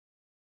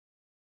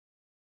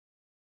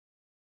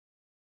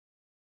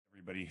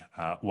Everybody,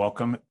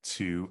 welcome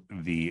to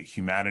the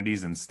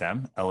Humanities and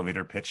STEM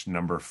elevator pitch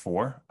number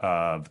 4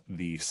 of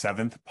the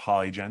 7th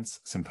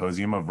Polygence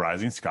Symposium of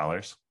Rising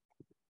Scholars.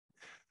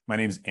 My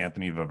name is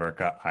Anthony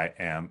Vaverka. I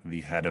am the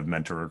head of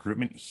mentor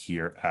recruitment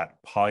here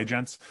at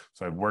Polygence.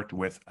 So I've worked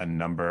with a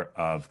number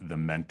of the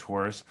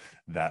mentors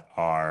that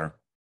are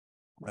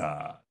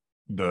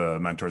the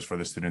mentors for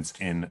the students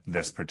in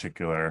this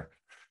particular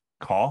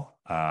call,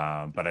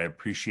 but I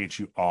appreciate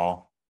you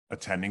all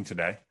attending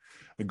today.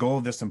 The goal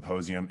of this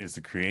symposium is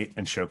to create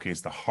and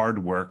showcase the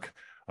hard work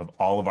of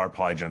all of our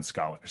Polygence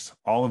scholars,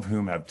 all of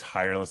whom have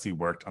tirelessly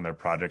worked on their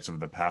projects over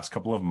the past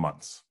couple of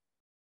months.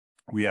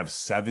 We have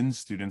 7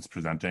 students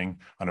presenting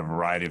on a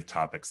variety of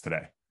topics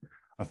today.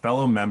 A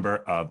fellow member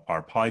of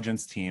our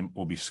Polygence team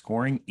will be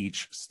scoring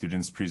each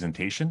student's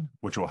presentation,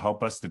 which will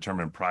help us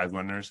determine prize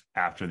winners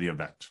after the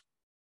event.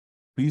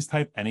 Please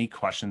type any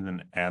questions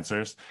and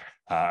answers.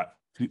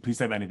 Please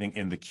type anything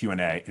in the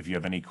Q&A if you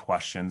have any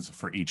questions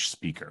for each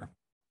speaker.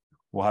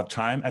 We'll have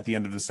time at the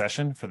end of the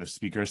session for the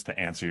speakers to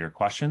answer your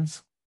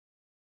questions.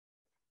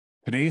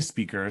 Today's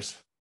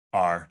speakers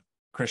are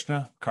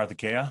Krishna,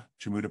 Karthikeya,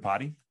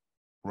 Chemudupati,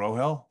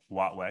 Rohil,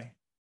 Watwe,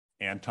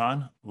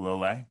 Anton,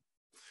 Lohle,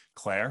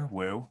 Claire,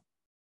 Wu,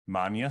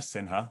 Mannya,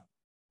 Sinha,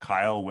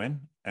 Kyle, Nguyen,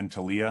 and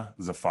Talia,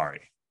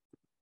 Zafari.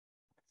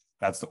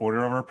 That's the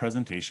order of our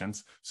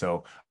presentations.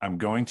 So I'm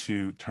going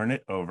to turn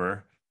it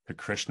over to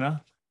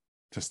Krishna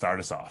to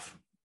start us off.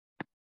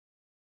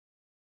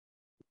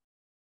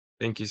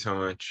 Thank you so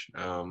much.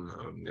 I'm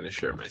going to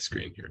share my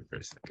screen here for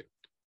a second.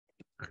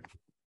 Right.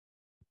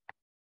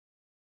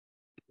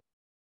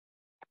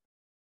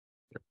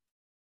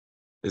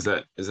 Is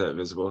that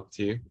visible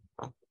to you?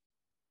 Oh.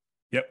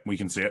 Yep, we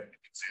can see it.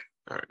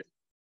 All right.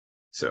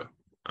 So,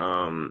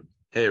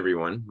 hey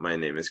everyone, my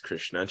name is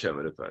Krishna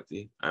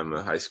Chemudupati. I'm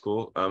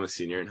a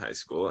senior in high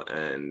school,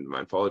 and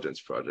my Polygence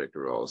project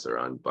revolves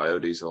around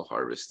biodiesel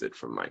harvested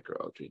from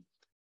microalgae.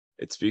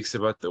 It speaks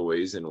about the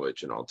ways in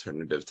which an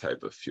alternative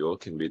type of fuel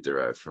can be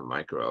derived from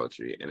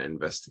microalgae and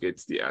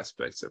investigates the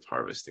aspects of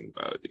harvesting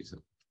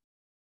biodiesel.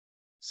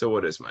 So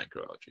what is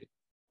microalgae?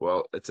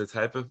 Well, it's a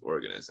type of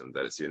organism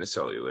that is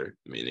unicellular,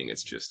 meaning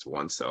it's just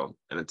one cell,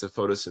 and it's a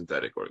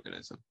photosynthetic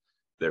organism.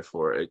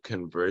 Therefore, it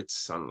converts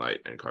sunlight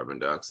and carbon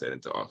dioxide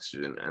into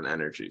oxygen and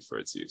energy for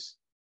its use.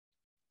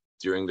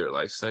 During their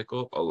life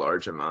cycle, a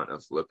large amount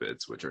of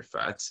lipids, which are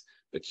fats,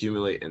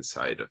 accumulate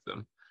inside of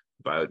them.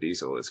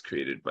 Biodiesel is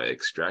created by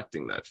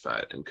extracting that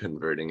fat and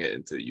converting it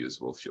into a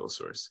usable fuel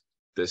source.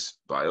 This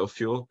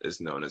biofuel is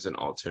known as an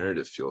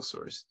alternative fuel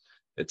source.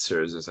 It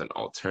serves as an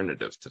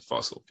alternative to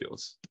fossil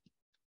fuels.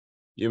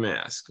 You may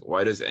ask,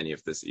 why does any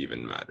of this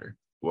even matter?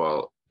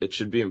 Well, it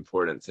should be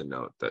important to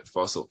note that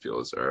fossil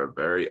fuels are a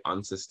very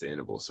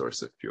unsustainable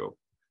source of fuel.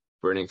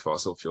 Burning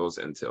fossil fuels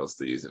entails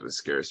the use of a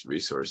scarce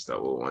resource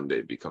that will one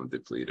day become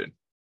depleted.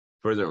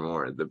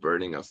 Furthermore, the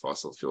burning of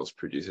fossil fuels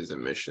produces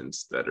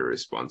emissions that are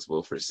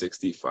responsible for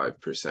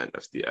 65%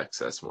 of the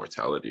excess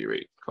mortality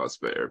rate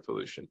caused by air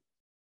pollution.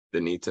 The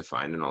need to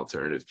find an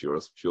alternative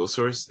fuel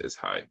source is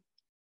high.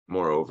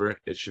 Moreover,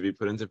 it should be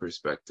put into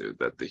perspective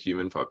that the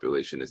human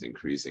population is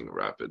increasing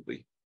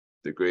rapidly.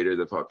 The greater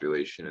the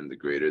population and the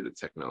greater the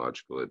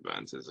technological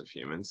advances of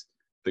humans,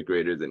 the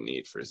greater the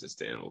need for a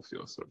sustainable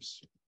fuel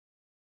source.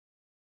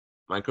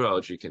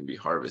 Microalgae can be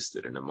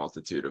harvested in a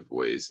multitude of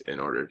ways in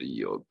order to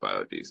yield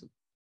biodiesel.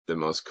 The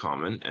most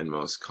common and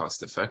most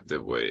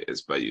cost-effective way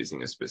is by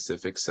using a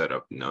specific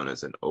setup known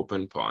as an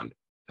open pond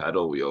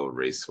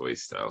Paddlewheel-Raceway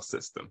style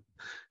system.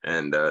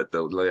 And the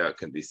layout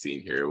can be seen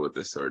here with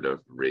a sort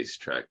of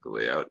racetrack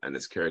layout, and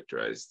is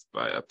characterized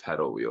by a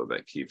paddle wheel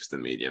that keeps the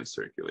medium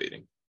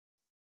circulating.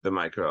 The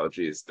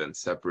microalgae is then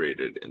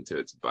separated into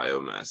its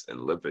biomass and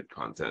lipid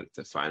content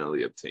to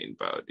finally obtain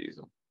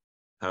biodiesel.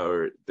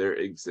 However, there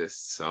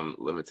exists some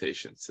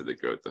limitations to the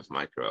growth of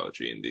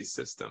microalgae in these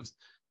systems,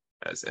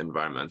 as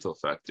environmental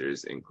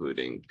factors,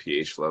 including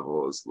pH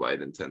levels,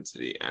 light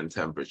intensity, and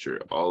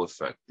temperature, all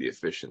affect the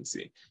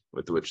efficiency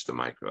with which the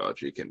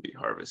microalgae can be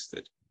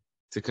harvested.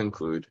 To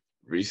conclude,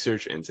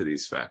 research into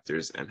these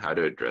factors and how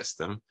to address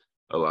them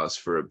allows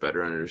for a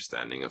better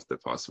understanding of the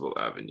possible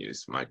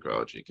avenues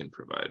microalgae can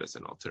provide as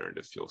an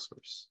alternative fuel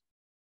source.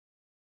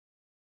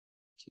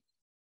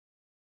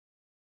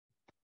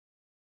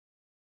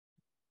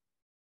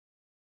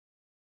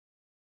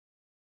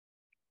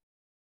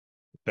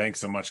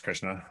 Thanks so much,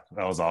 Krishna.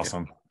 That was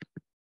awesome.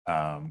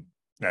 I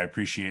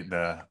appreciate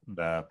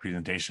the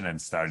presentation and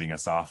starting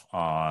us off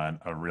on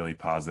a really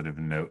positive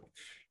note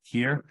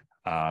here.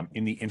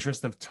 In the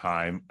interest of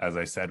time, as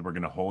I said, we're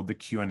going to hold the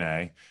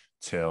Q&A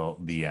till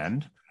the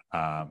end.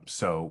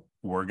 So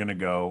we're going to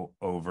go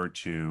over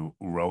to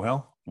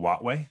Rohil,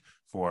 Watwe,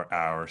 for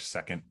our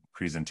second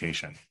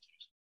presentation.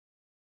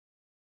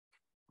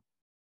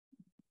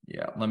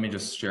 Yeah, let me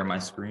just share my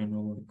screen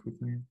really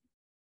quickly.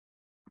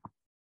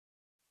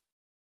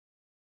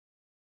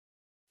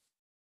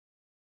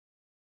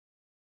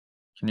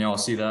 Can you all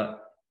see that?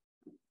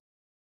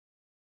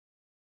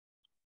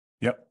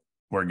 Yep,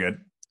 we're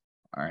good.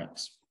 All right.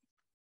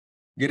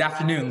 Good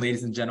afternoon,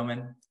 ladies and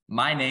gentlemen.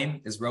 My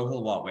name is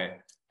Rohil Watwe,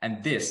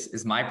 and this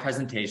is my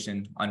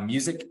presentation on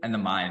music and the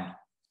mind,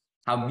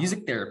 how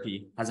music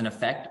therapy has an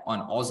effect on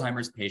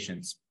Alzheimer's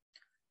patients.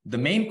 The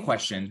main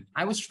question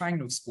I was trying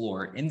to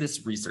explore in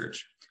this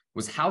research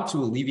was how to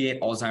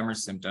alleviate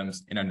Alzheimer's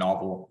symptoms in a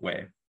novel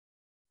way.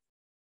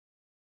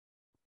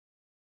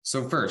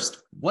 So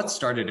first, what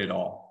started it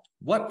all?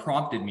 What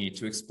prompted me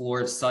to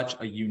explore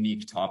such a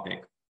unique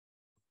topic?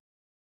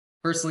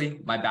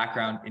 Firstly, my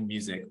background in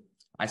music.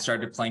 I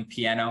started playing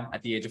piano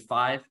at the age of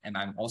 5, and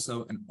I'm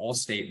also an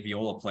all-state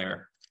viola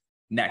player.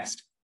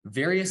 Next,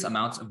 various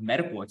amounts of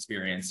medical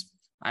experience.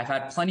 I've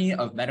had plenty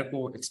of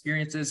medical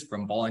experiences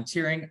from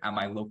volunteering at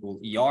my local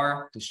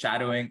ER to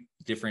shadowing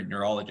different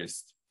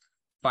neurologists.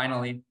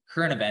 Finally,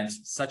 current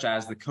events such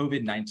as the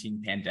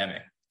COVID-19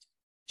 pandemic.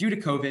 Due to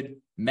COVID,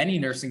 many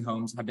nursing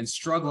homes have been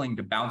struggling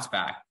to bounce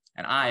back,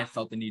 and I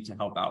felt the need to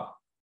help out.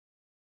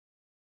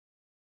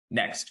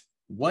 Next,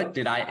 what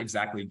did I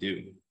exactly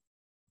do?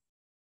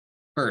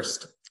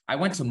 First, I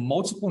went to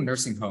multiple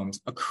nursing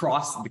homes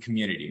across the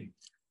community.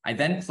 I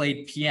then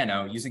played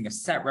piano using a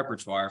set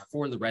repertoire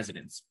for the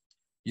residents.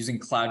 Using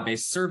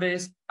cloud-based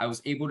surveys, I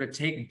was able to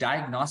take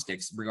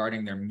diagnostics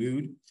regarding their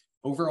mood,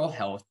 overall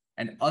health,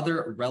 and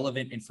other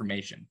relevant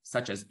information,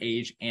 such as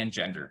age and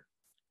gender.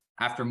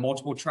 After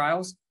multiple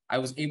trials, I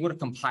was able to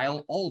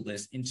compile all of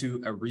this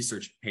into a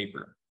research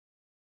paper.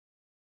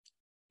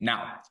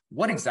 Now,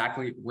 what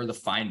exactly were the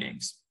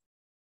findings?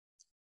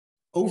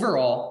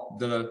 Overall,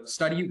 the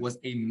study was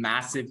a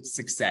massive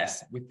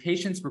success, with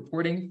patients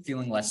reporting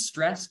feeling less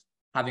stressed,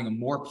 having a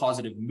more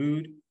positive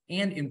mood,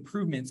 and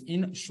improvements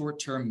in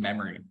short-term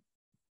memory.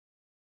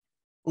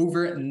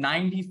 Over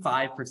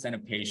 95%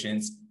 of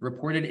patients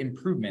reported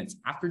improvements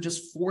after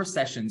just 4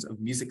 sessions of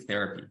music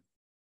therapy.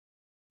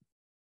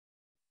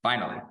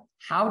 Finally,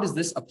 how does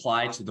this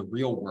apply to the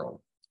real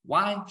world?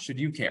 Why should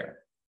you care?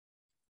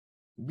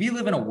 We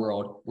live in a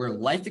world where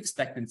life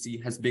expectancy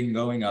has been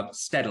going up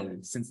steadily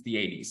since the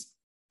 80s.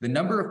 The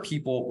number of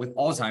people with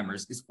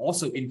Alzheimer's is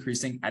also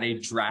increasing at a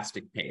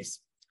drastic pace.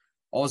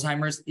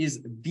 Alzheimer's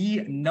is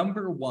the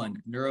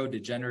 #1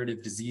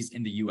 neurodegenerative disease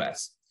in the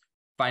US.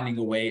 Finding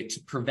a way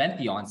to prevent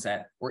the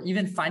onset or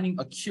even finding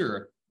a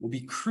cure will be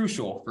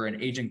crucial for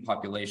an aging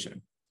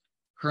population.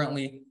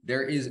 Currently,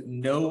 there is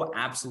no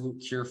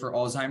absolute cure for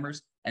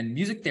Alzheimer's, and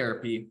music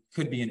therapy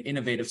could be an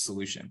innovative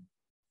solution.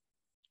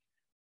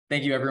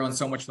 Thank you everyone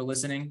so much for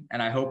listening,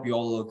 and I hope you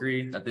all will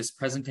agree that this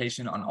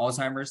presentation on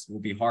Alzheimer's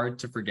will be hard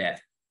to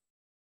forget.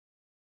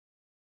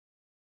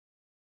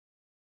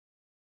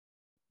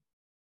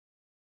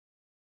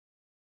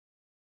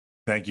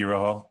 Thank you,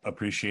 Rohil.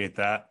 Appreciate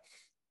that.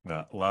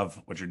 Love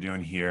what you're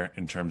doing here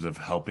in terms of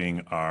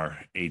helping our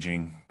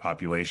aging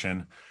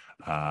population.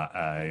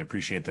 I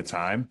appreciate the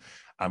time.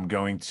 I'm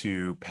going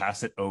to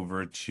pass it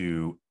over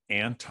to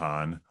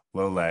Anton,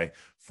 Lohle,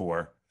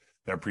 for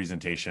their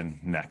presentation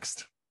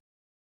next.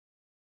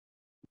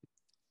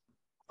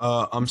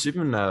 I'm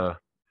seeming to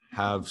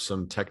have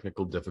some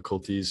technical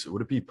difficulties.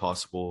 Would it be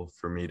possible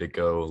for me to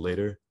go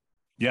later?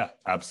 Yeah,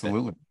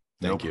 absolutely.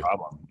 Thank no you.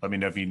 problem. Let me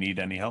know if you need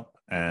any help,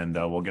 and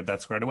we'll get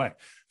that squared away.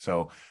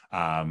 So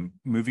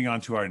moving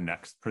on to our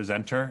next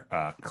presenter,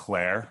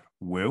 Claire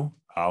Wu.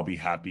 I'll be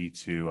happy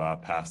to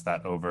pass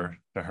that over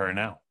to her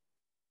now.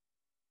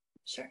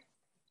 Sure.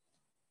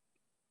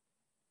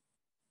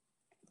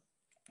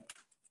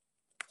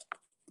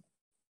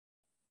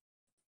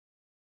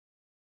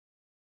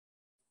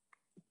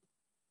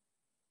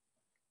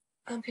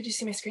 Could you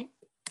see my screen?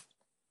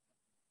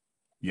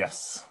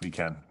 Yes, we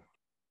can.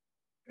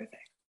 Perfect.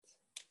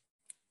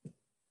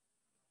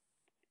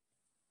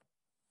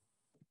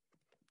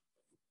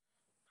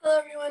 Hello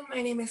everyone,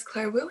 my name is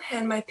Claire Wu,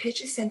 and my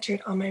pitch is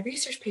centered on my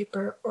research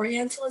paper,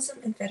 Orientalism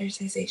and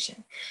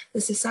Fetishization, the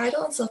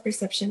Societal and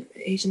Self-Perception of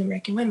Asian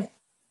American Women.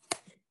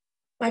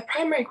 My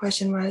primary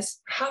question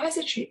was, how has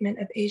the treatment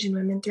of Asian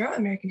women throughout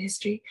American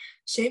history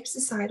shaped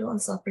societal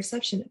and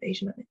self-perception of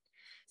Asian women?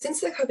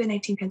 Since the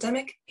COVID-19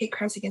 pandemic, hate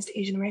crimes against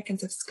Asian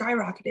Americans have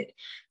skyrocketed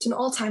to an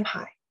all-time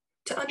high.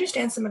 To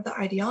understand some of the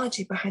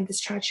ideology behind this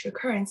tragic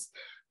occurrence,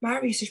 my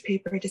research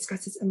paper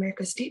discusses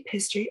America's deep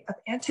history of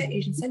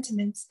anti-Asian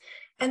sentiments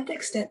and the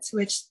extent to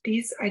which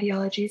these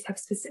ideologies have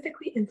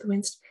specifically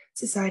influenced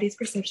society's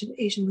perception of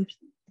Asian women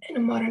in a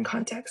modern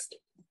context.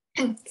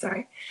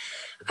 Sorry.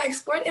 I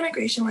explored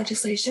immigration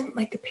legislation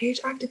like the Page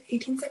Act of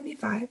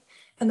 1875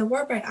 and the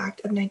Warbright Act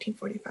of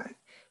 1945,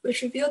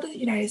 which revealed the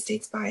United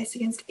States' bias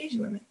against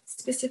Asian women,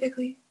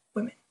 specifically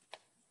women.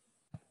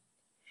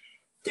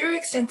 Through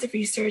extensive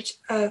research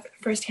of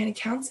firsthand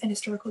accounts and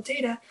historical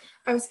data,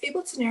 I was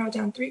able to narrow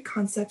down 3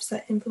 concepts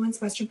that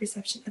influence Western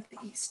perception of the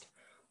East: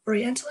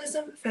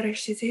 Orientalism,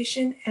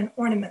 Fetishization, and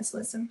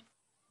ornamentalism.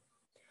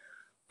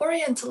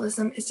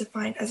 Orientalism is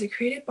defined as a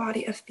created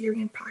body of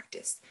theory and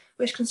practice,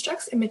 which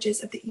constructs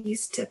images of the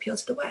East to appeal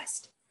to the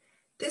West.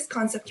 This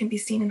concept can be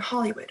seen in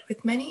Hollywood,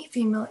 with many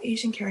female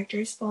Asian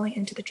characters falling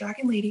into the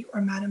Dragon Lady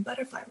or Madame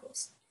Butterfly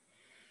roles.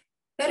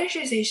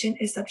 Fetishization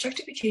is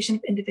subjectification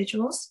of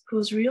individuals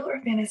whose real or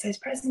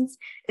fantasized presence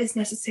is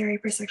necessary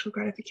for sexual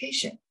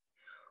gratification.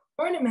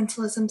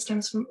 Ornamentalism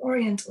stems from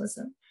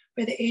Orientalism,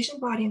 where the Asian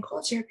body and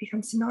culture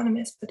become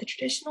synonymous with the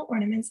traditional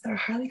ornaments that are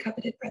highly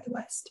coveted by the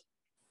West.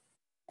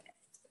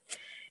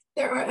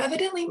 There are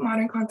evidently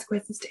modern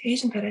consequences to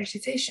Asian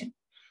fetishization.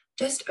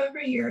 Just over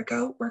a year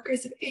ago,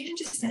 workers of Asian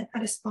descent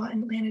at a spa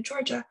in Atlanta,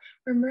 Georgia,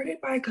 were murdered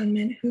by a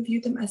gunman who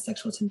viewed them as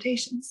sexual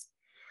temptations.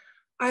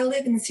 I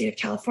live in the state of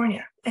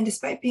California, and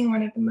despite being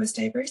one of the most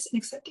diverse and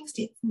accepting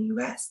states in the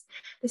US,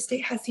 the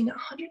state has seen a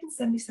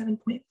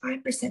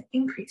 177.5%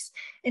 increase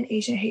in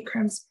Asian hate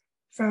crimes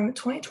from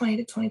 2020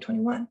 to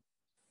 2021.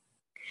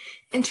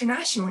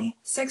 Internationally,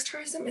 sex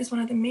tourism is one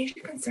of the major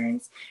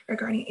concerns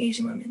regarding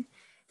Asian women.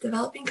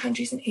 Developing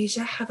countries in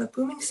Asia have a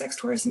booming sex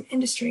tourism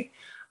industry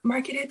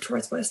marketed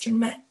towards Western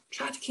men,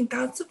 trafficking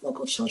thousands of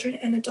local children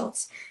and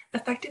adults,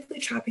 effectively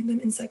trapping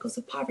them in cycles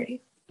of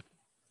poverty.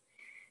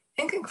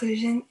 In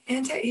conclusion,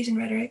 anti-Asian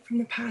rhetoric from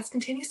the past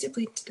continues to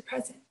bleed into the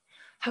present.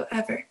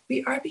 However,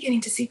 we are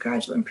beginning to see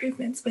gradual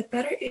improvements with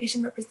better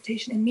Asian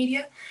representation in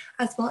media,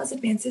 as well as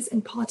advances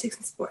in politics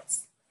and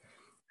sports.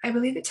 I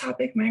believe the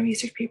topic my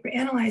research paper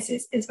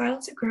analyzes is vital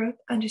to growth,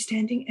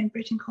 understanding, and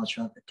bridging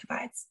cultural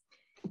divides.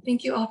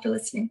 Thank you all for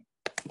listening.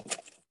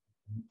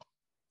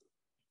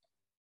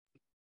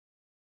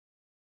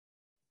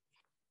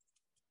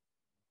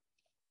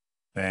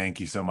 Thank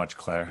you so much,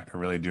 Claire. I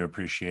really do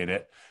appreciate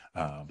it.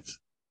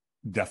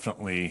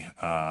 Definitely,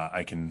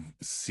 I can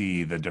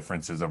see the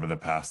differences over the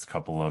past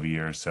couple of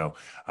years. So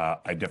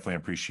I definitely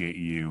appreciate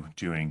you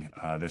doing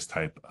this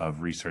type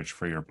of research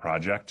for your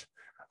project.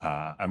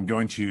 I'm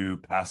going to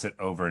pass it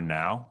over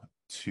now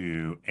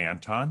to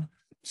Anton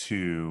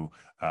to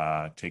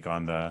take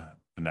on the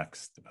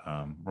next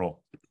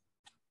role.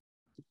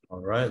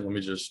 All right, let me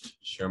just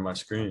share my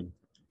screen.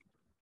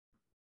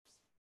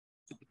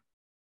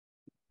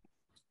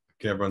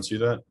 Can everyone see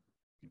that?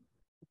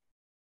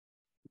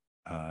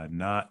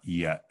 Not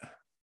yet.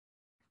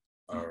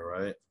 All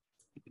right.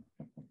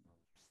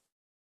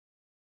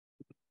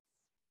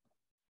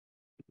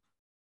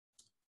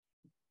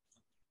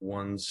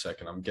 One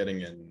second, I'm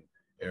getting an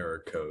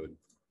error code.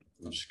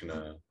 I'm just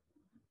gonna.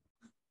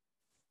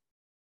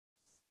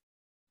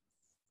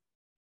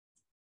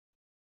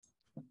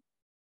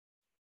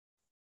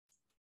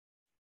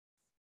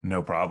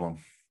 No problem.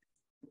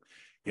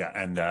 Yeah,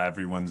 and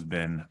everyone's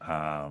been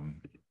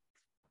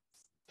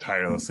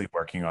tirelessly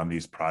working on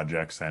these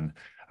projects, and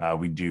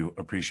we do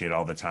appreciate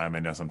all the time. I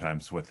know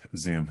sometimes with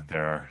Zoom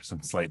there are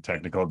some slight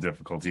technical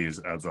difficulties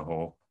as a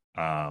whole,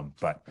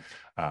 but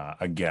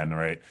again,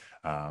 right,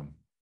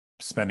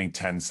 spending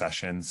 10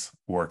 sessions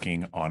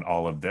working on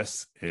all of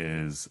this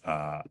is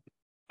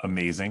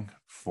amazing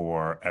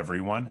for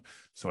everyone.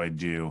 So I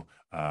do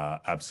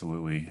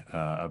absolutely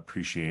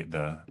appreciate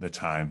the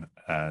time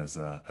as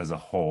a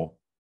whole.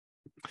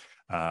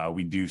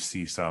 We do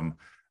see some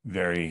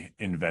very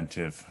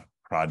inventive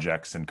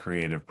projects and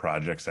creative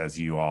projects, as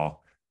you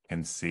all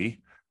can see.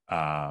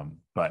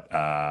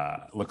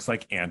 But looks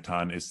like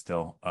Anton is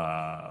still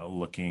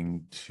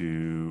looking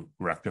to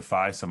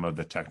rectify some of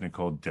the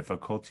technical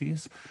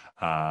difficulties.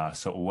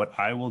 So what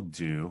I will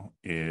do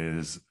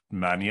is,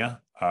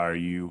 Mannya, are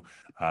you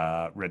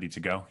ready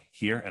to go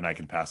here? And I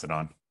can pass it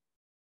on.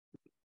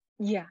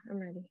 Yeah, I'm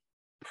ready.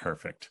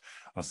 Perfect.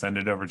 I'll send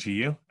it over to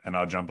you and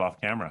I'll jump off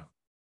camera.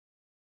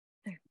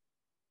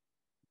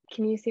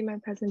 Can you see my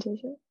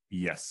presentation?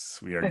 Yes,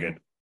 we are Okay.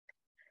 good.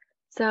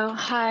 So,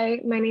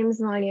 hi, my name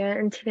is Mannya,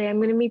 and today I'm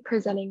going to be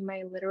presenting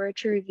my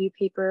literature review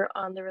paper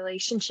on the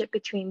relationship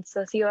between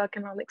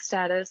socioeconomic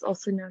status,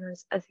 also known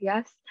as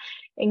SES,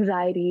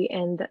 anxiety,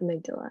 and the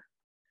amygdala.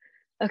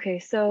 Okay,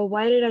 so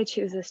why did I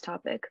choose this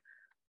topic?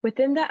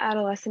 Within the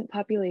adolescent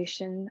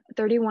population,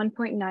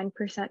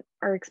 31.9%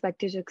 are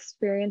expected to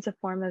experience a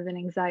form of an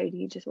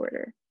anxiety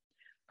disorder.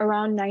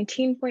 Around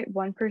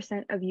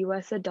 19.1% of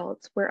US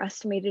adults were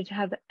estimated to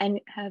have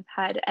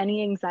had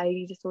any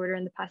anxiety disorder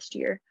in the past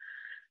year.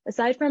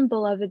 Aside from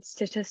beloved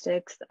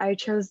statistics, I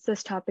chose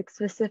this topic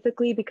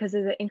specifically because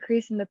of the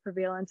increase in the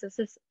prevalence of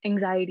this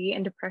anxiety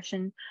and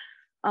depression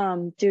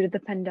due to the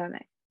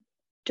pandemic.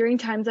 During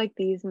times like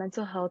these,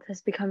 mental health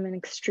has become an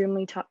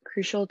extremely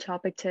crucial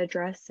topic to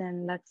address,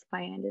 and that's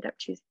why I ended up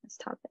choosing this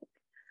topic.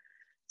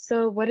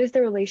 So what is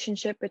the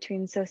relationship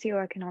between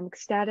socioeconomic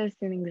status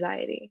and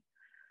anxiety?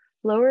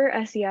 Lower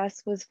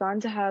SES was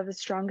found to have a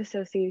strong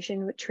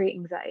association with trait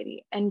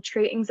anxiety, and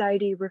trait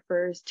anxiety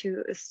refers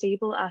to a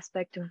stable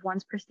aspect of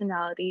one's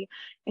personality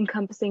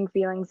encompassing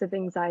feelings of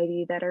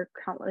anxiety that are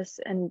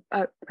countless and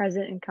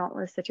present in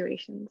countless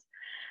situations.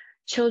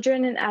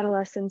 Children and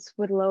adolescents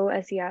with low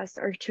SES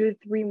are 2 to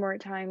 3 more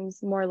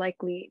times more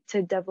likely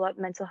to develop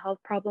mental health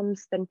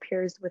problems than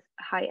peers with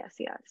high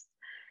SES.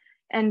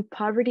 And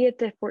poverty at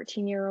the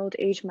 14-year-old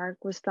age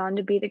mark was found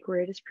to be the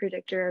greatest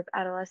predictor of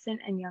adolescent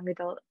and young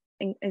adult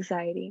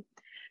anxiety.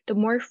 The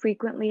more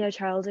frequently a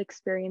child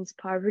experiences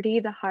poverty,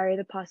 the higher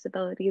the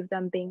possibility of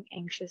them being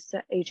anxious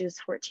at ages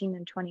 14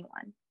 and 21.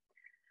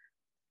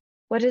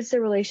 What is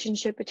the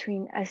relationship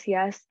between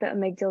SES, the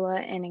amygdala,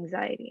 and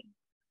anxiety?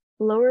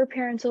 Lower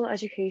parental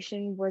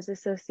education was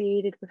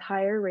associated with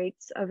higher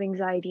rates of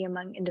anxiety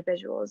among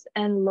individuals,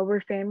 and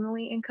lower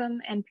family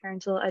income and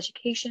parental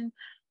education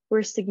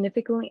were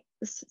significantly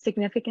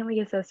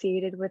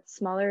associated with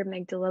smaller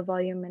amygdala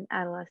volume in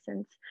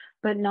adolescents,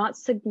 but not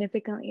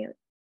significantly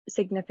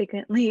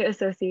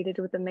associated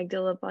with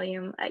amygdala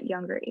volume at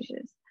younger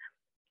ages.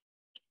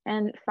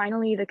 And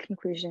finally, the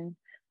conclusion.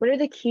 What are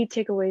the key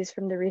takeaways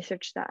from the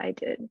research that I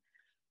did?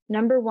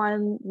 Number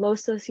one, low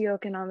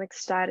socioeconomic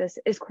status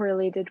is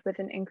correlated with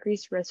an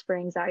increased risk for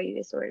anxiety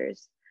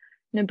disorders.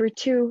 Number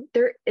two,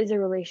 there is a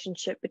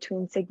relationship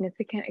between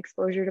significant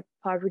exposure to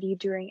poverty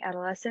during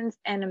adolescence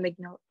and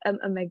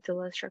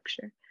amygdala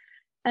structure.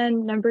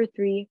 And number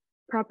three,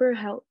 proper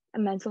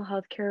mental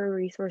health care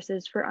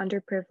resources for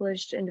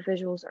underprivileged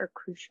individuals are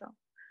crucial.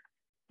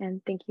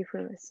 And thank you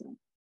for listening.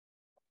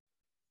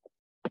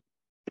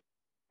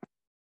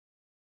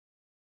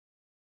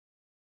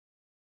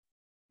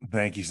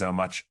 Thank you so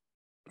much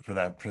for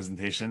that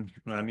presentation,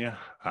 Mannya.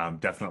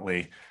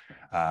 Definitely,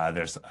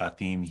 there's a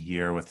theme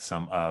here with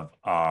some of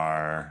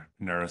our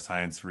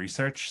neuroscience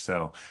research.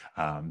 So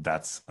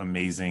that's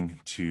amazing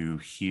to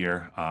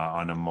hear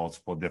on a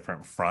multiple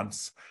different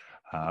fronts.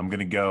 I'm going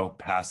to go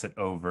pass it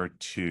over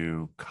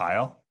to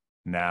Kyle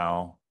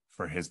now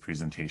for his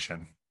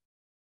presentation.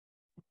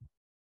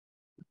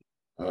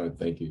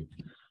 Thank you.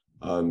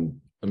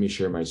 Let me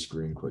share my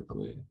screen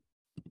quickly.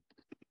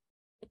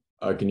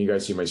 Can you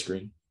guys see my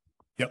screen?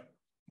 Yep.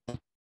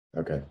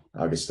 Okay,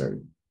 I'll get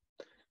started.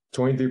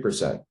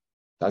 23%.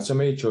 That's how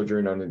many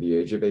children under the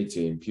age of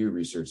 18 Pew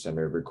Research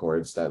Center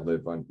records that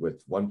live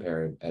with one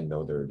parent and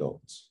know they're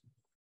adults.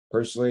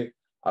 Personally,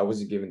 I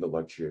wasn't given the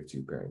luxury of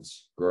two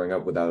parents, growing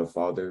up without a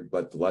father,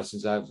 but the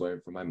lessons I've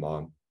learned from my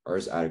mom are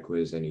as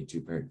adequate as any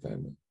two-parent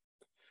family.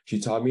 She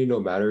taught me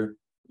no matter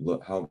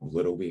how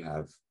little we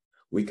have,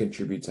 we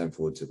contribute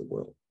tenfold to the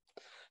world.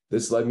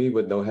 This led me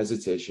with no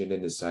hesitation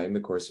in deciding the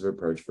course of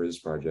approach for this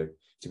project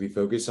to be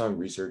focused on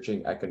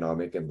researching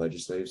economic and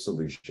legislative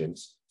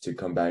solutions to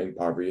combating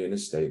poverty in a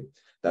state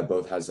that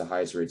both has the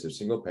highest rates of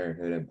single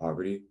parenthood and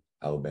poverty,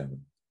 Alabama.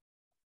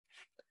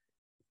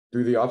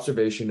 Through the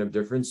observation of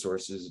different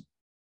sources,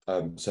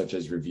 such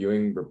as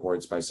reviewing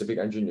reports by civic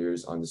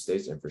engineers on the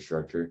state's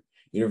infrastructure,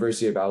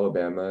 University of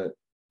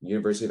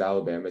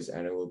Alabama's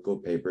analytical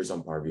papers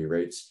on poverty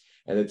rates,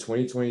 and the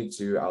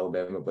 2022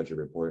 Alabama Budget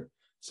Report,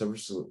 some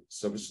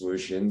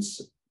solutions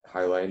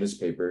highlighted in this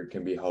paper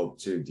can be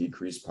helped to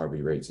decrease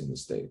poverty rates in the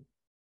state.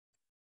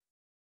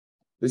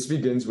 This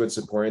begins with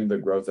supporting the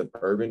growth of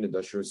urban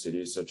industrial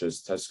cities such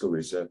as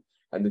Tuscaloosa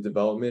and the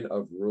development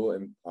of rural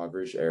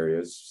impoverished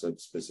areas,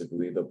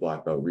 specifically the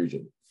Black Belt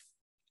region.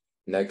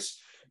 Next,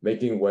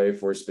 making way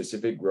for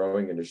specific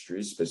growing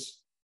industries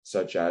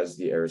such as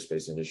the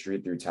aerospace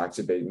industry through tax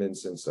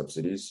abatements and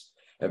subsidies.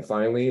 And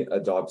finally,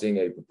 adopting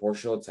a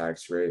proportional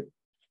tax rate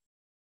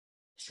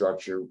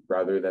structure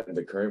rather than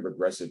the current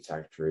regressive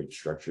tax rate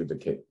structure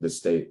the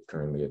state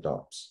currently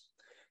adopts.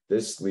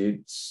 This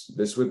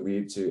would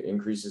lead to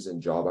increases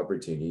in job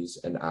opportunities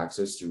and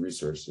access to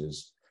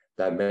resources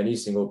that many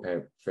single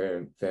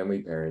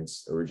family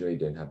parents originally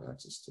didn't have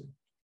access to.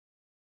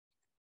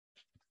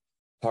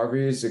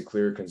 Poverty is a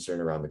clear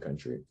concern around the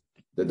country.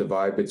 The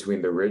divide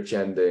between the rich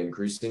and the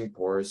increasing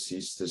poor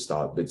ceased to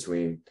stop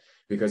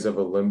because of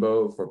a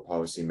limbo for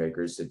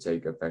policymakers to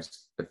take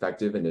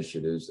effective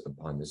initiatives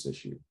upon this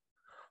issue.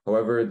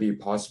 However, the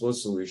possible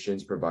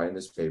solutions provided in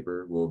this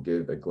paper will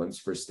give a glimpse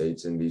for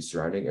states in these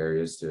surrounding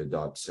areas to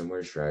adopt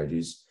similar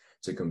strategies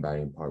to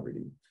combating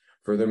poverty.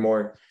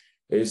 Furthermore,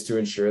 it is to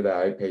ensure that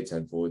I pay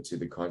tenfold to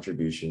the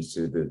contributions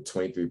to the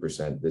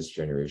 23% this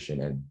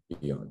generation and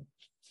beyond.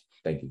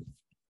 Thank you.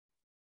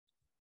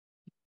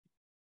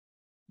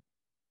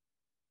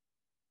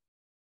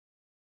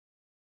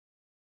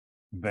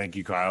 Thank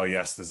you, Kyle.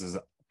 Yes, this is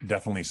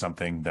definitely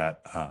something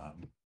that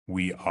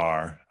we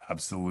are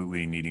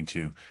absolutely needing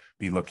to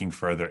be looking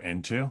further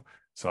into.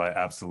 So I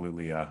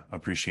absolutely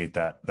appreciate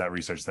that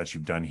research that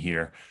you've done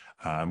here.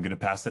 I'm going to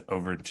pass it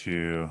over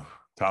to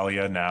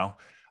Talia now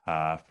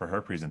for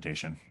her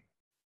presentation.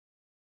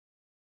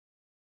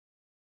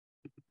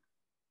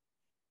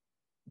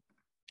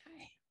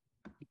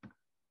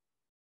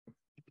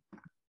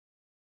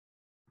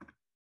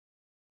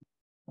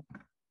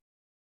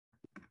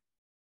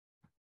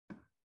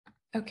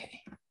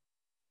 Okay.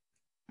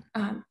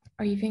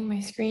 Are you viewing my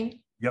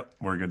screen? Yep,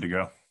 we're good to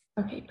go.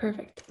 Okay,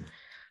 perfect.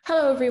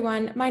 Hello,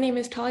 everyone. My name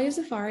is Talia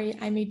Zafari.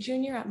 I'm a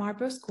junior at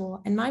Marlborough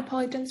School, and my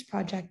Polygence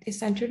project is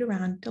centered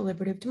around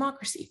deliberative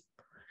democracy.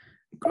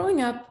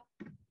 Growing up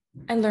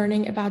and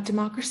learning about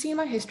democracy in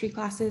my history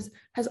classes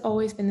has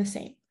always been the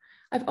same.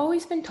 I've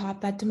always been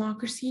taught that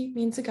democracy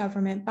means a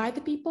government by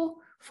the people,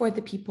 for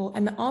the people,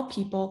 and that all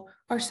people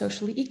are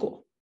socially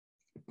equal.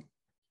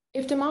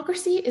 If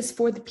democracy is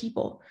for the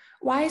people,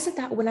 why is it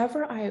that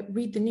whenever I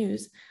read the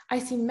news, I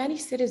see many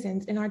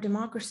citizens in our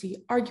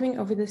democracy arguing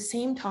over the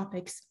same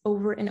topics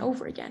over and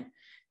over again?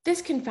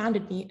 This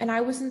confounded me, and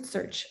I was in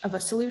search of a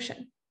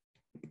solution.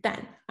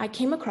 Then I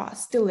came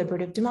across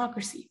deliberative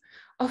democracy,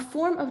 a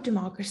form of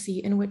democracy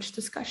in which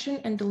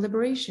discussion and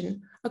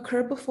deliberation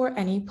occur before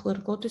any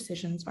political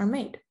decisions are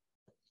made.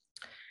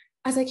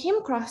 As I came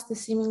across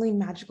this seemingly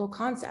magical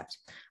concept,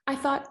 I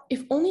thought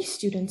if only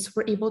students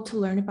were able to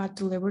learn about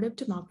deliberative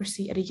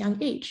democracy at a young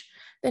age,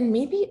 then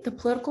maybe the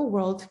political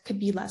world could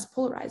be less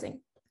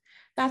polarizing.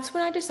 That's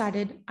when I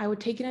decided I would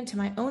take it into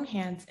my own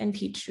hands and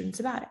teach students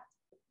about it.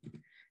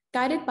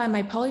 Guided by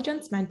my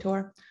Polygence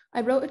mentor, I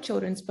wrote a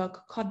children's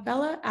book called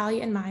Bella, Ali,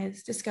 and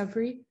Maya's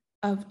Discovery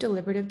of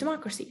Deliberative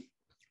Democracy,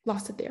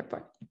 Lost at the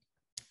Airport.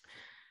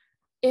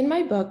 In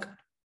my book,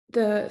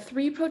 the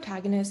three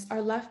protagonists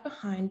are left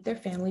behind their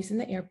families in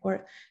the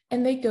airport,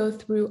 and they go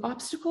through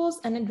obstacles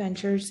and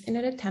adventures in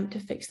an attempt to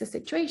fix the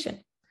situation.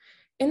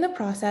 In the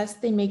process,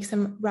 they make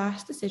some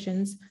rash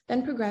decisions,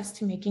 then progress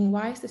to making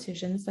wise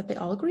decisions that they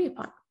all agree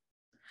upon.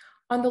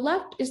 On the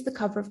left is the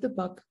cover of the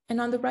book, and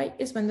on the right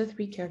is when the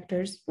three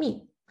characters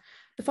meet.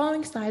 The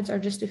following slides are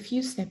just a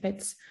few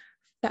snippets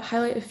that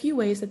highlight a few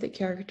ways that the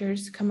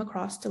characters come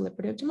across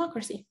deliberative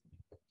democracy.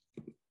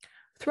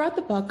 Throughout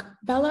the book,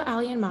 Bella,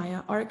 Ali, and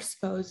Maya are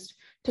exposed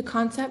to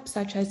concepts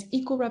such as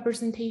equal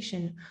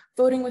representation,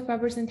 voting with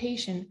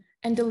representation,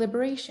 and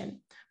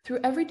deliberation through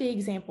everyday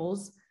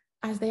examples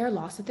as they are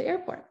lost at the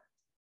airport.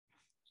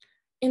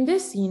 In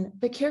this scene,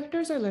 the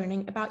characters are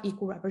learning about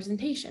equal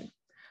representation,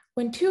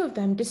 when two of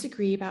them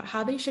disagree about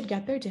how they should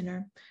get their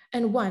dinner,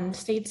 and one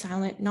stayed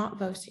silent, not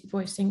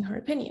voicing her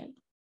opinion.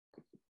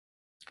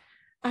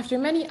 After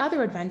many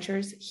other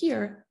adventures,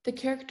 here, the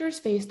characters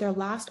face their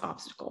last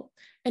obstacle,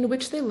 in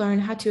which they learn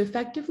how to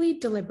effectively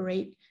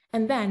deliberate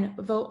and then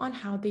vote on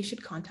how they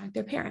should contact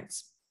their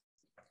parents.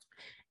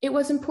 It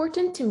was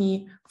important to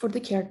me for the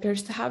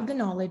characters to have the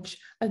knowledge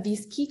of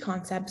these key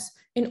concepts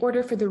in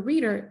order for the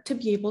reader to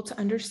be able to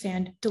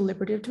understand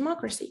deliberative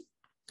democracy,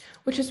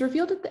 which is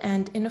revealed at the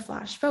end in a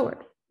flash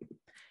forward.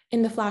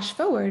 In the flash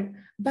forward,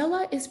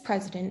 Bella is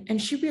president, and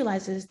she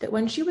realizes that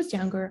when she was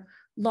younger,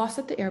 lost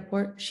at the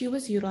airport, she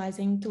was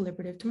utilizing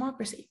deliberative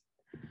democracy.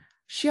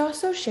 She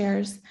also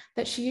shares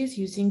that she is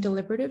using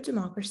deliberative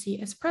democracy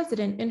as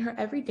president in her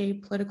everyday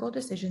political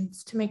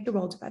decisions to make the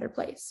world a better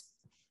place.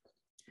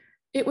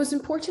 It was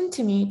important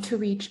to me to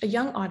reach a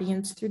young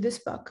audience through this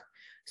book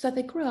so that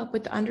they grow up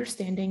with the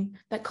understanding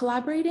that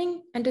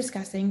collaborating and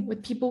discussing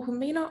with people who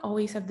may not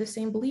always have the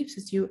same beliefs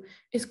as you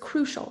is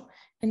crucial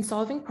in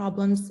solving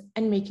problems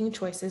and making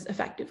choices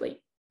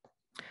effectively.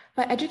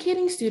 By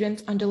educating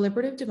students on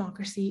deliberative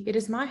democracy, it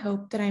is my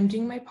hope that I am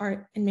doing my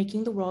part in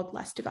making the world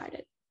less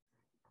divided.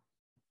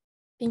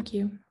 Thank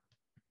you.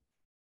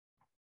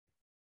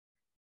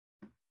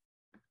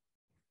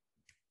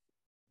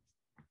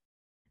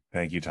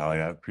 Thank you,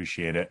 Talia. I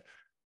appreciate it.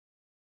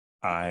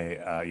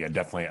 Yeah,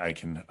 definitely. I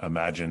can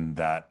imagine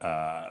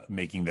that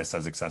making this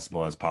as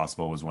accessible as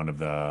possible was one of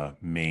the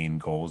main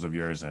goals of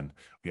yours, and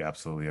we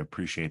absolutely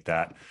appreciate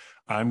that.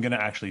 I'm going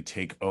to actually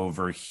take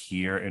over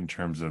here in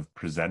terms of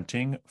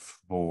presenting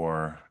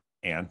for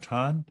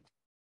Anton.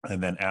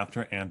 And then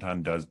after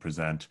Anton does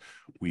present,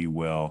 we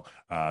will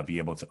be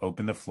able to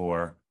open the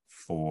floor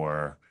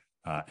for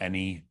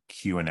any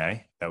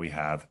Q&A that we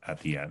have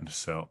at the end.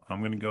 So I'm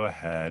going to go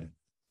ahead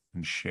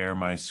and share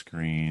my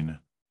screen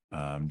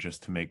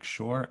just to make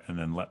sure, and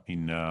then let me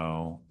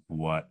know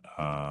what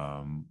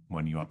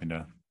when you want me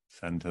to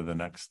send to the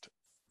next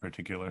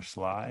particular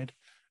slide.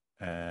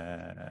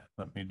 And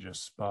let me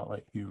just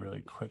spotlight you really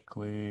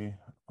quickly.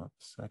 1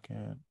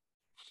 second.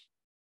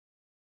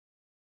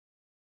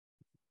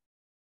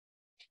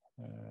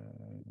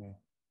 Okay.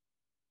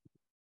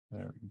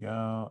 There we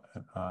go.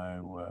 And I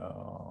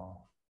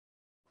will.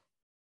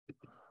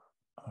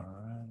 All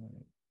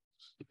right.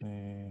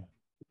 See.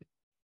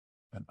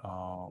 And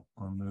I'll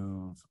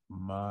remove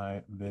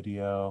my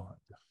video.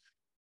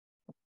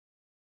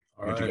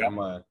 All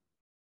right,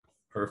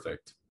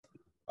 perfect.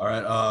 All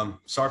right,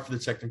 sorry for the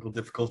technical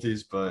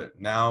difficulties, but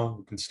now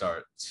we can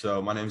start. So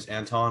my name is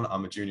Anton.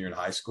 I'm a junior in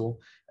high school,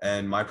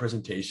 and my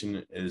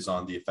presentation is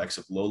on the effects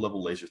of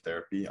low-level laser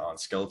therapy on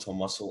skeletal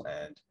muscle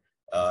and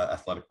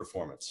athletic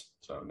performance.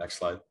 So next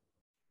slide.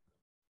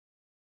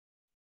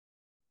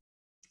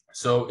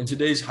 So in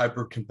today's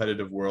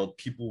hyper-competitive world,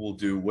 people will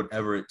do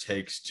whatever it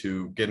takes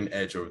to get an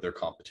edge over their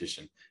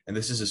competition. And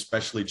this is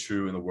especially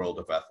true in the world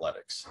of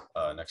athletics.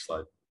 Next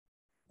slide.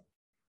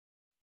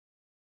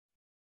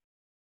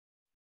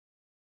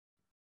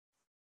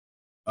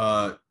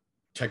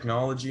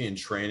 Technology and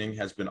training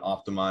has been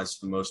optimized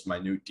to the most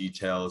minute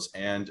details,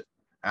 and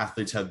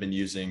athletes have been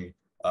using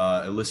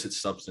illicit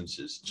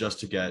substances just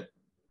to get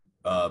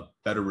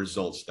better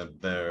results than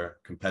their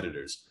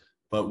competitors.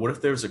 But what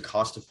if there's a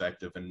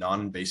cost-effective and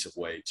non-invasive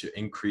way to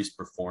increase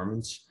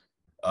performance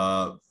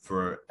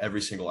for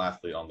every single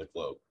athlete on the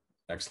globe?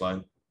 Next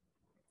slide.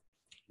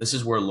 This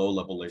is where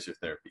low-level laser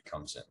therapy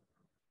comes in.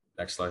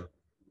 Next slide.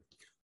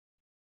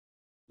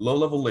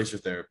 Low-level laser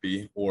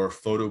therapy, or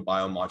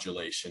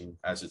photobiomodulation,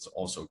 as it's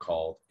also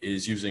called,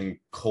 is using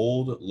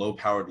cold,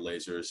 low-powered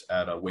lasers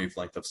at a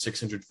wavelength of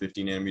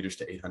 650 nanometers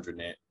to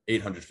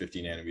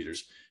 850 nanometers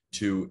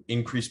to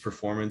increase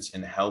performance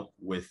and help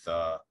with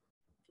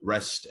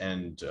rest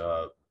and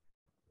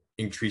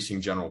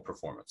increasing general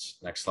performance.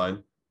 Next slide.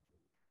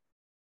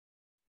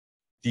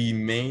 The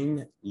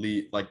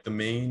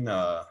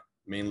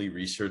mainly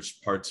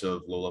researched parts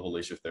of low-level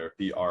laser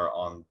therapy are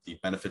on the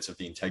benefits of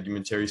the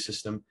integumentary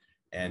system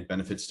and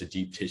benefits to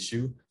deep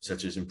tissue,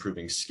 such as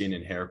improving skin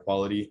and hair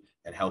quality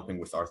and helping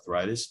with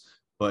arthritis.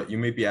 But you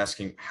may be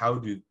asking,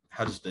 how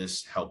does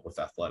this help with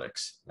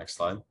athletics? Next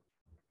slide.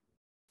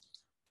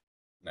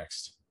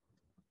 Next.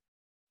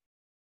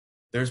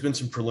 There's been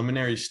some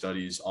preliminary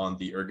studies on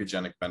the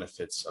ergogenic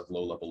benefits of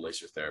low-level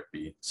laser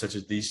therapy, such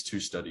as these two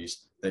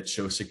studies that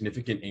show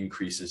significant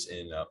increases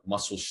in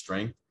muscle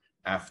strength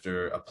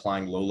after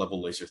applying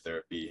low-level laser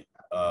therapy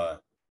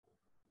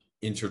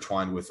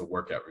intertwined with a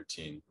workout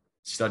routine.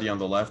 Study on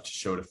the left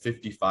showed a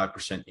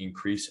 55%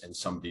 increase in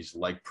somebody's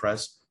leg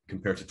press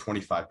compared to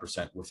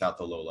 25% without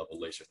the low-level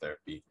laser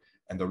therapy.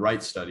 And the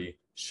right study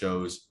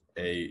shows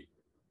a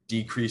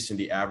decrease in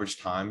the average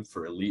time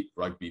for elite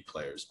rugby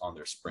players on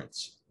their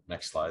sprints.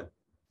 Next slide.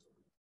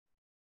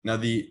 Now,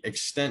 the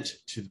extent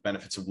to the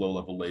benefits of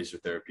low-level laser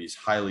therapy is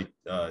highly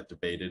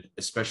debated,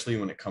 especially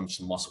when it comes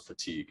to muscle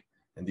fatigue.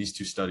 And these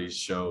two studies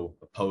show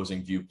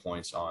opposing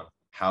viewpoints on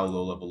how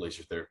low-level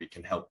laser therapy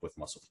can help with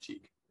muscle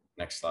fatigue.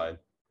 Next slide.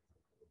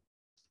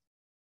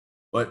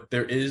 But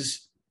there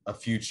is a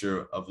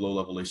future of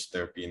low-level laser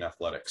therapy in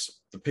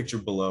athletics. The picture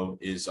below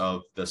is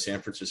of the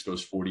San Francisco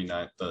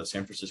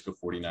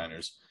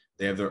 49ers.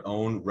 They have their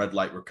own red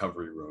light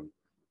recovery room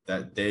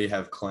that they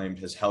have claimed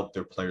has helped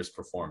their players'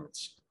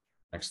 performance.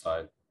 Next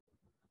slide.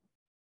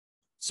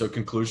 So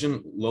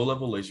conclusion,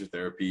 low-level laser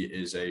therapy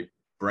is a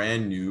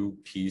brand new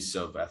piece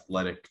of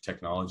athletic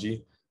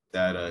technology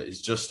that is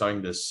just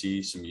starting to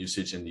see some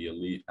usage in the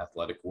elite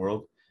athletic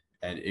world,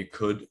 and it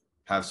could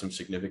have some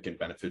significant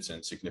benefits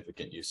and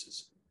significant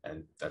uses.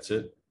 And that's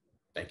it.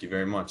 Thank you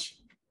very much.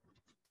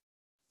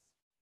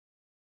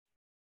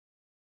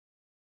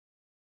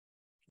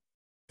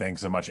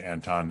 Thanks so much,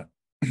 Anton.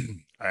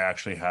 I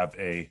actually have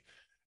a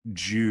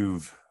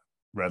Juve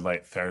red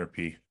light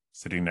therapy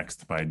sitting next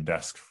to my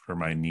desk for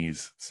my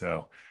knees.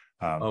 So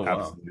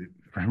absolutely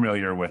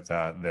familiar with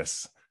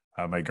this.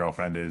 My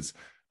girlfriend is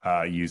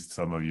used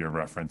some of your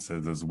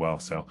references as well.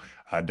 So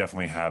I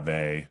definitely have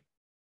a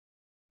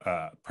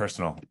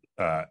personal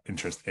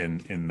interest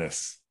in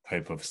this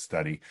type of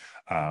study.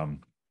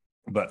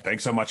 But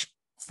thanks so much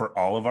for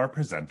all of our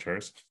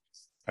presenters.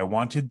 I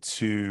wanted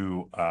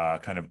to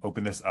kind of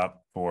open this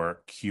up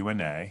for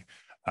Q&A.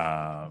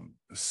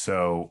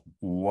 So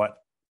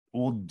what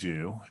we'll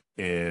do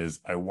is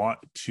I want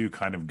to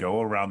kind of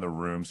go around the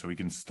room so we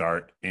can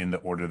start in the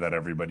order that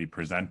everybody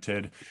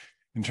presented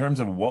in terms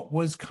of what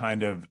was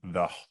kind of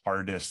the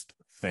hardest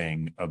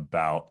thing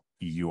about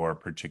your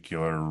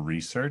particular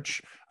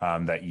research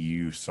that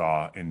you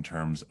saw in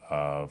terms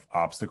of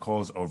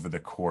obstacles over the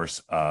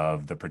course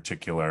of the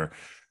particular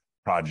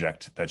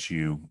project that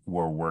you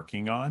were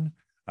working on.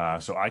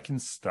 So I can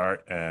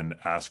start and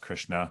ask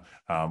Krishna,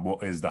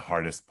 what is the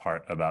hardest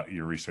part about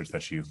your research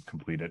that you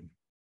completed?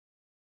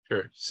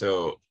 Sure.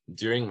 So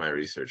during my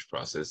research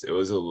process, it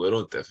was a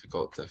little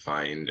difficult to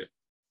find,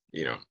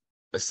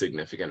 a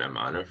significant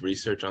amount of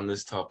research on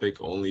this topic,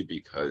 only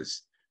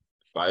because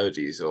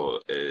biodiesel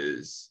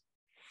is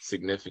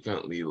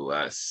significantly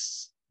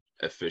less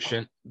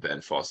efficient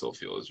than fossil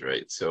fuels,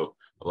 right? So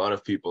a lot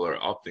of people are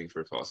opting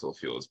for fossil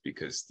fuels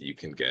because you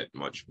can get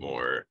much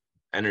more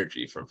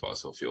energy from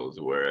fossil fuels,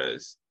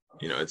 whereas,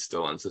 it's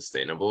still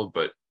unsustainable,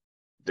 but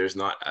there's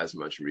not as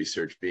much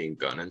research being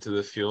done into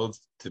the field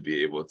to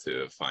be able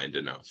to find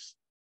enough,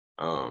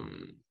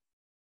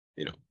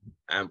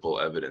 ample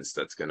evidence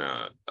that's going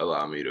to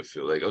allow me to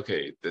feel like,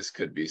 okay, this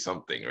could be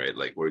something, right?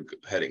 Like we're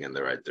heading in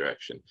the right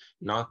direction.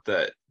 Not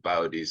that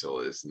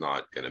biodiesel is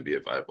not going to be a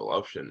viable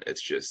option.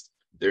 It's just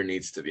there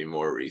needs to be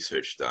more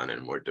research done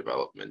and more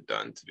development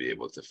done to be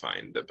able to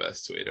find the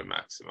best way to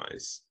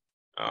maximize,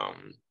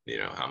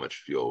 how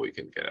much fuel we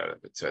can get out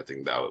of it. So I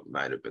think that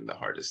might have been the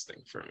hardest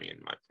thing for me in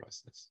my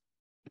process.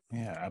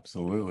 Yeah,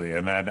 absolutely.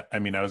 And then,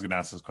 I was going to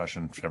ask this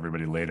question to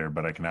everybody later,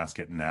 but I can ask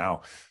it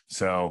now.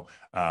 So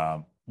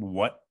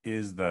what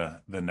is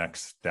the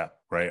next step,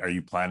 right? Are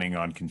you planning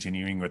on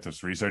continuing with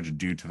this research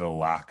due to the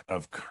lack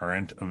of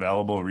current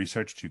available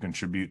research to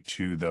contribute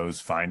to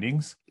those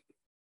findings?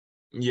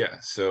 Yeah,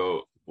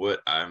 so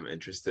what I'm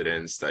interested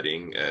in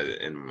studying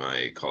in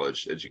my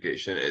college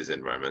education is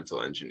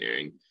environmental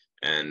engineering.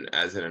 And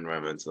as an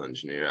environmental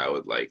engineer, I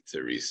would like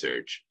to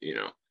research,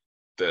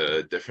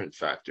 the different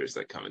factors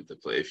that come into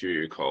play. If you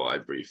recall, I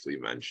briefly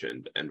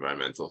mentioned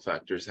environmental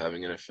factors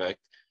having an effect.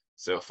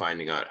 So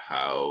finding out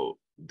how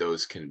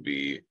those can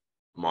be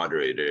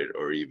moderated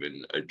or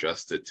even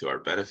adjusted to our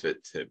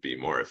benefit to be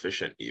more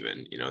efficient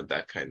even,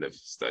 that kind of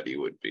study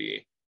would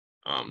be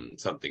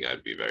something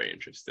I'd be very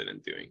interested in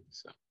doing.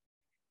 So.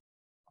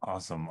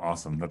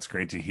 Awesome. That's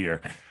great to hear.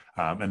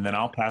 And then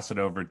I'll pass it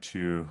over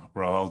to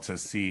Rohil to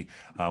see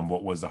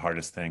what was the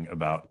hardest thing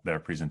about their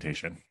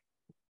presentation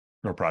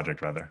or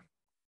project rather.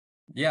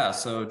 Yeah,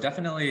 so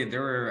definitely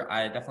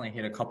I definitely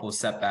hit a couple of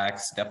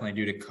setbacks, definitely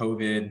due to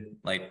COVID.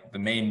 Like the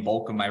main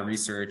bulk of my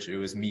research, it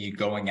was me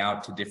going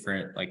out to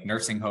different like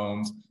nursing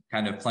homes,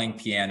 kind of playing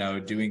piano,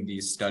 doing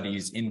these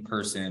studies in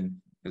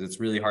person, because it's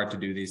really hard to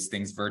do these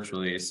things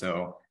virtually.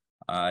 So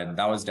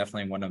that was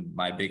definitely one of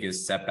my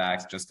biggest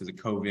setbacks just because of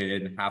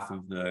COVID. Half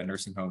of the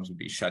nursing homes would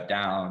be shut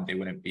down. They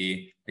wouldn't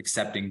be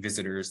accepting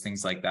visitors,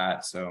 things like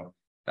that. So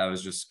that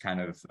was just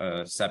kind of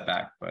a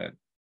setback, but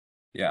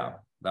yeah,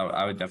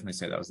 I would definitely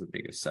say that was the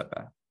biggest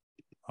setback.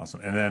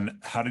 Awesome. And then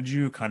how did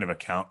you kind of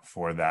account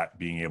for that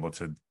being able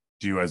to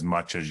do as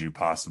much as you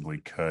possibly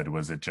could?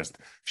 Was it just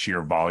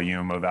sheer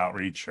volume of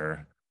outreach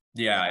or?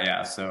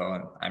 Yeah.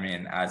 So, I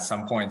mean, at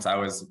some points I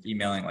was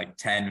emailing like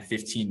 10,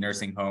 15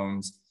 nursing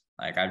homes.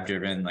 Like I've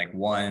driven like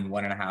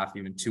 1.5,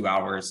 even 2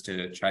 hours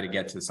to try to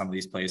get to some of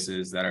these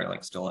places that are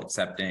like still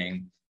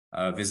accepting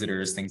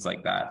visitors, things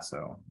like that.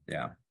 So,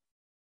 yeah.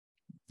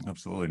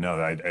 Absolutely. No,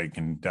 I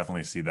can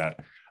definitely see that.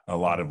 A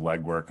lot of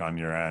legwork on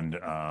your end.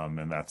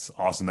 And that's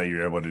awesome that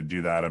you're able to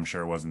do that. I'm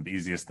sure it wasn't the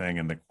easiest thing,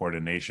 and the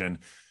coordination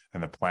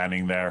and the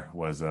planning there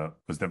was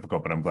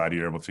difficult, but I'm glad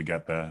you're able to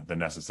get the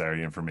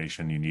necessary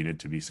information you needed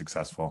to be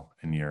successful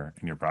in your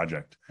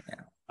project.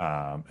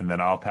 Yeah. And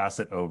then I'll pass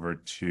it over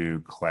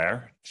to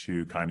Claire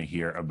to kind of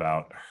hear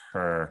about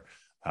her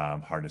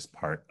hardest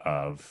part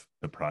of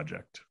the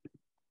project.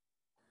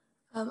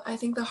 I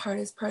think the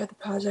hardest part of the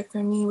project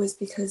for me was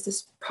because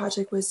this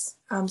project was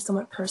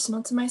somewhat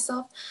personal to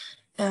myself.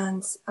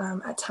 And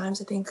at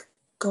times, I think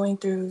going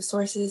through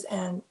sources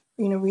and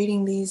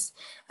reading these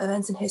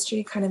events in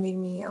history kind of made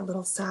me a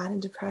little sad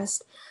and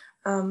depressed.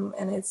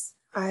 And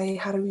I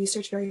had to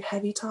research very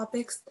heavy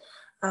topics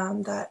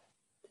that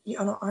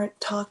aren't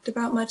talked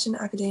about much in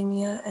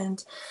academia,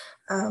 and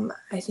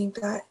I think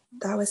that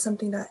was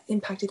something that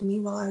impacted me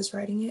while I was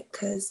writing it,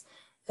 because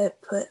it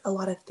put a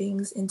lot of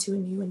things into a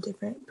new and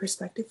different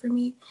perspective for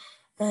me,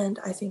 and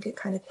I think it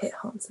kind of hit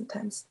home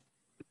sometimes.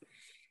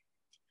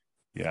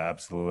 Yeah,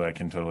 absolutely. I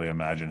can totally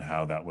imagine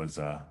how that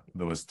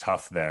was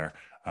tough there.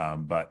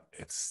 But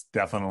it's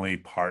definitely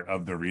part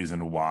of the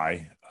reason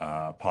why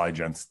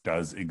Polygence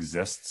does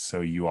exist.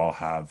 So you all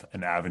have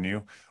an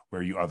avenue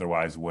where you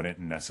otherwise wouldn't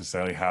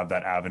necessarily have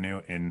that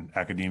avenue in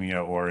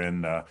academia or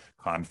in the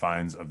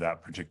confines of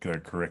that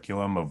particular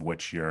curriculum of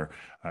which you're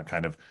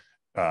kind of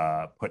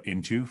put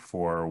into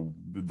for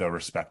the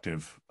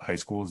respective high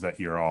schools that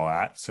you're all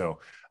at. So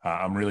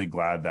I'm really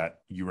glad that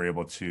you were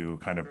able to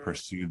kind of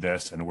pursue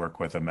this and work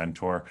with a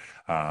mentor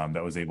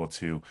that was able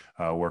to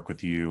work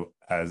with you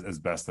as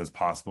best as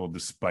possible,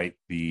 despite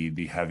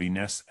the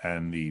heaviness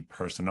and the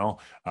personal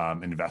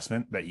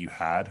investment that you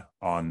had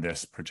on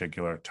this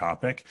particular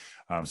topic.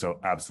 So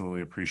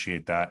absolutely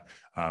appreciate that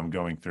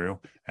going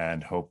through,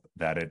 and hope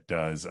that it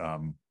does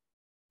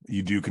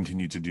you do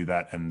continue to do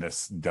that, and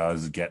this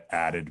does get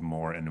added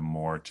more and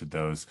more to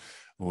those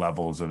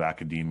levels of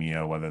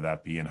academia, whether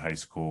that be in high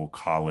school,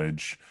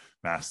 college,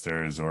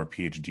 master's, or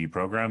PhD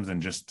programs,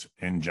 and just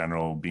in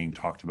general being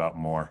talked about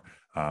more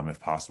if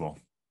possible.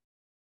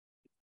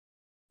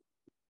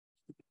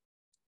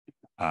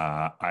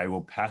 I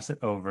will pass it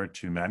over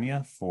to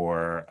Mannya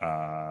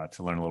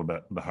to learn a little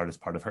bit the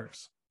hardest part of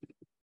hers.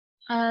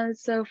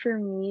 So for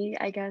me,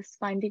 I guess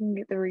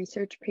finding the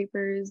research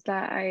papers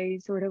that I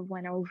sort of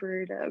went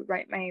over to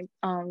write my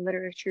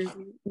literature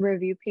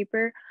review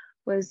paper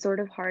was sort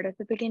of hard at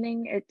the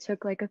beginning. It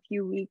took like a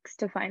few weeks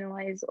to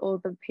finalize all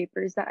the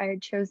papers that I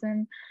had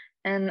chosen,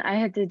 and I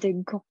had to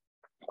dig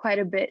quite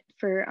a bit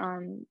for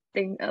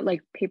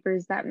like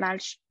papers that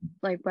matched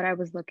like what I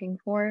was looking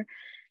for.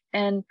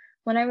 And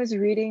when I was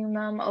reading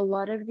them, a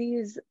lot of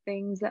these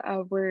things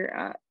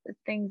were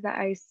things that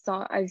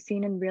I've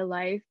seen in real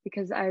life,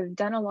 because I've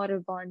done a lot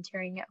of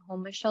volunteering at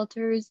homeless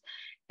shelters,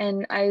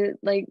 and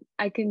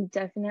I can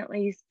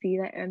definitely see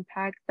the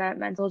impact that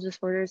mental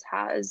disorders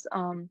has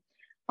on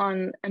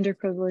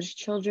underprivileged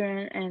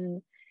children.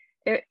 And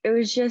it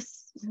was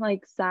just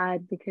like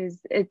sad, because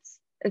it's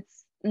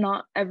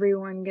not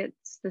everyone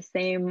gets the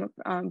same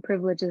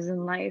privileges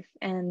in life,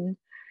 and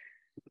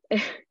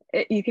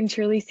you can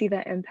truly see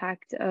the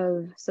impact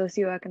of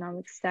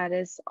socioeconomic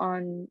status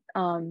on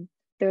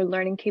their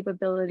learning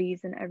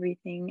capabilities and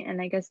everything.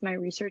 And I guess my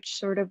research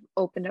sort of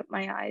opened up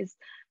my eyes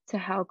to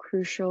how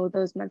crucial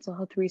those mental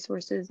health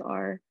resources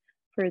are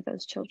for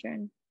those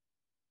children.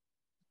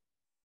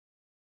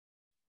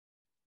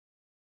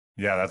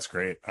 Yeah, that's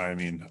great. I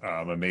mean,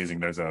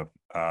 amazing. There's a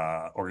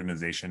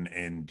organization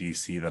in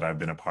DC that I've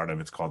been a part of.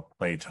 It's called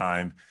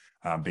Playtime.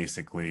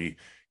 Basically,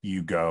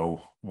 you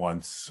go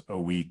once a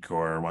week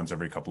or once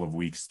every couple of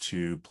weeks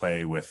to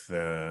play with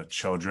the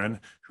children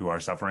who are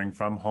suffering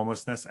from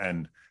homelessness.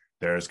 And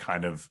there's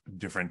kind of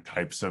different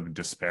types of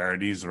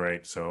disparities,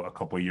 right? So a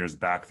couple of years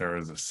back, there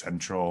was a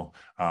central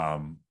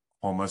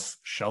homeless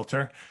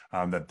shelter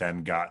that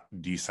then got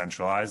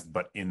decentralized.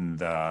 But in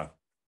the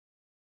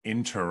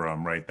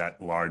interim, right,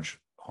 that large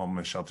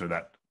homeless shelter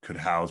that could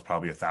house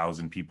probably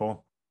 1,000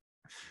 people,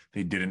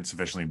 they didn't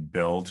sufficiently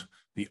build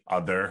the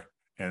other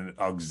and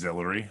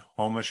auxiliary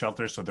homeless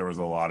shelter. So there was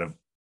a lot of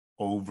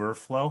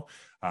overflow.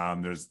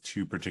 There's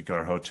two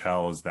particular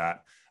hotels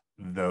that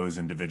those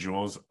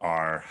individuals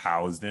are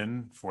housed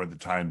in for the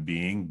time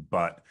being,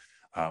 but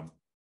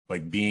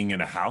like being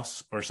in a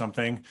house or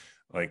something,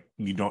 like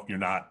you're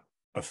not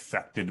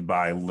affected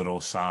by little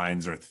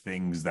signs or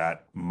things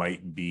that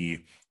might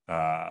be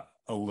a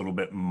little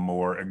bit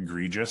more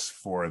egregious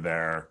for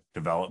their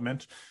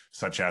development,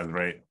 such as,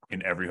 right,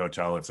 in every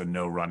hotel, it's a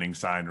no running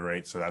sign,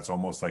 right? So that's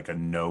almost like a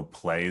no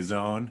play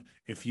zone,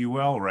 if you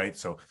will, right?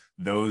 So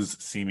those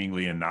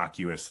seemingly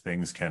innocuous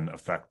things can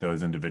affect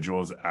those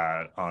individuals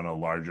on a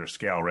larger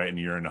scale, right? And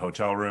you're in a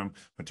hotel room,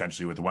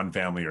 potentially with one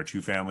family or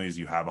two families,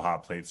 you have a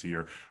hot plate, so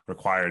you're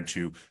required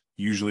to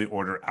usually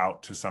order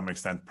out to some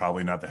extent,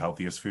 probably not the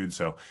healthiest food.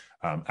 So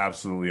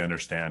absolutely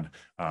understand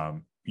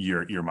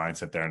your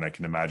mindset there. And I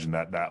can imagine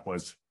that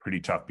was pretty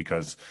tough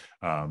because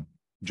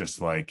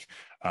just like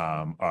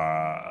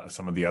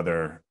some of the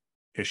other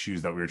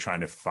issues that we were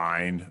trying to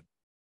find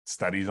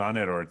studies on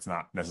it, or it's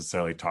not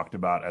necessarily talked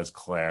about, as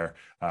Claire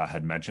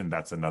had mentioned,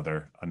 that's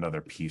another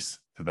piece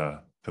to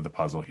the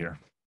puzzle here.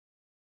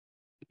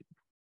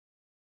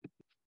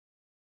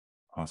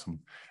 Awesome.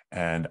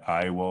 And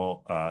I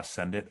will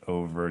send it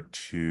over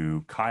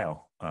to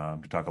Kyle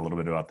to talk a little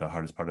bit about the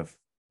hardest part of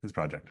his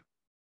project.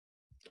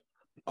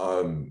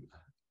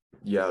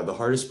 Yeah, the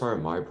hardest part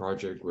of my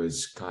project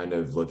was kind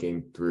of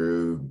looking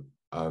through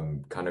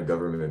kind of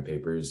government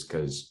papers,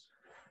 because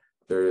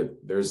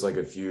there's like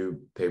a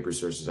few paper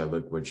sources I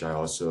looked, which I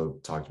also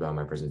talked about in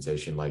my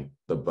presentation, like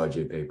the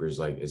budget papers.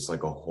 Like it's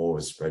like a whole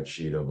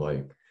spreadsheet of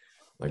like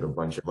a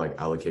bunch of like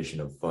allocation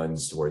of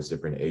funds towards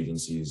different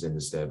agencies in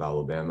the state of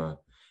Alabama,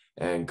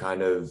 and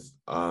kind of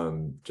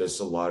just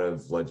a lot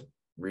of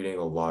reading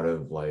a lot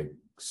of like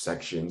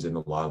sections and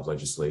a lot of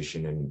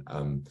legislation,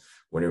 and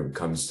when it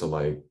comes to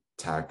like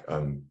tax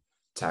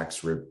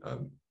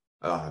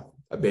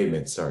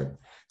abatements,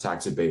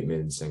 tax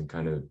abatements and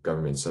kind of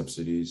government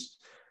subsidies.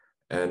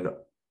 And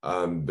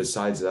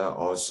besides that,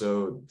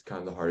 also kind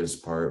of the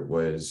hardest part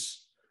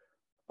was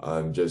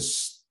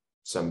just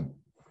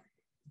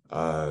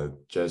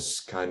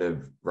kind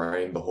of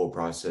writing the whole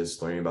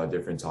process, learning about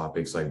different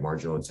topics like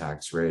marginal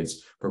tax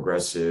rates,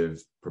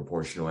 progressive,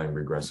 proportional, and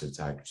regressive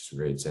tax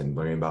rates, and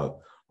learning about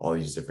all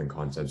these different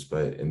concepts.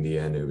 But in the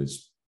end, it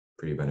was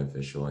pretty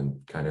beneficial, and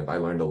kind of I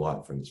learned a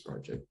lot from this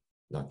project,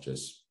 not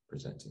just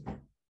presenting.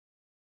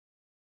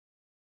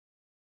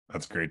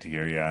 That's great to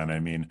hear. Yeah. And I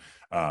mean,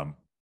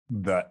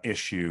 the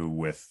issue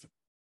with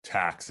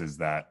tax is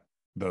that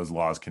those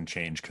laws can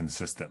change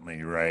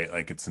consistently, right?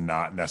 Like it's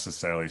not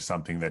necessarily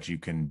something that you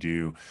can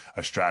do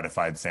a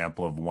stratified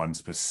sample of one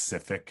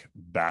specific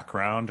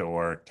background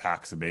or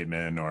tax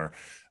abatement or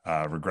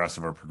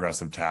regressive or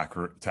progressive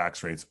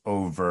tax rates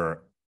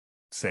over,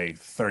 say,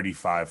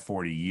 35,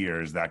 40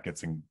 years. That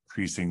gets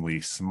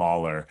increasingly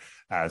smaller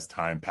as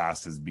time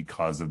passes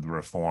because of the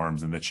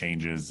reforms and the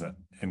changes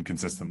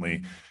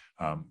inconsistently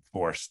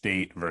for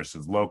state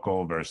versus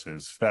local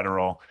versus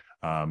federal,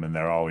 and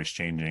they're always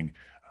changing.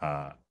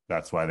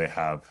 That's why they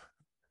have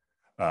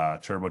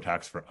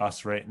TurboTax for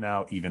us right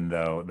now, even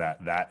though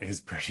that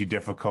is pretty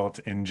difficult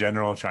in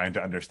general, trying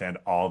to understand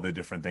all the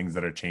different things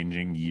that are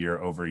changing year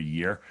over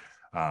year.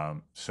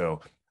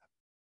 So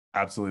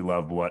absolutely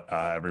love what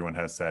everyone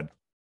has said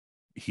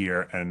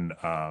here, and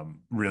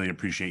really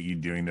appreciate you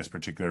doing this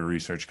particular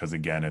research, because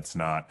again, it's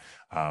not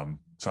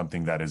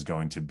something that is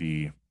going to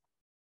be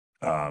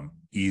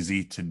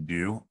easy to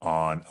do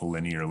on a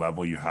linear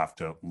level. You have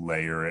to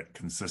layer it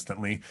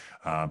consistently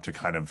to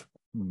kind of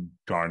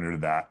garner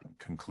that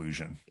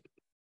conclusion.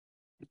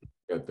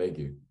 Yeah, thank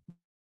you.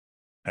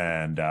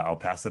 And I'll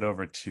pass it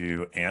over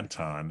to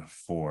Anton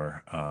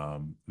for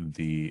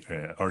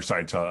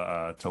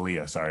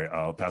Talia. Sorry,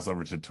 I'll pass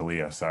over to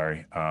Talia.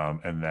 Sorry,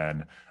 and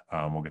then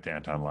we'll get to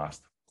Anton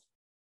last.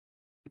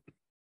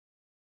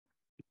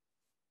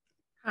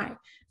 Hi.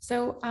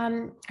 So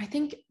I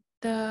think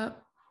the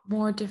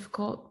more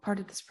difficult part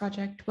of this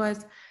project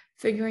was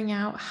figuring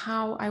out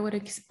how I would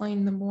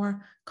explain the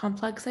more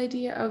complex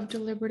idea of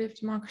deliberative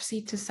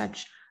democracy to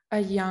such a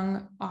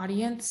young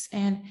audience,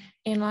 and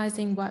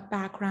analyzing what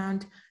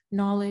background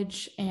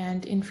knowledge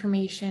and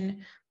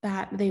information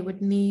that they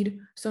would need.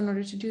 So in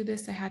order to do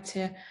this, I had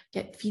to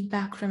get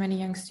feedback from any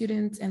young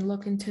students and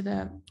look into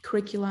the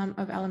curriculum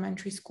of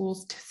elementary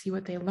schools to see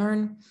what they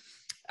learn.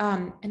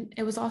 And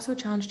it was also a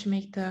challenge to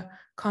make the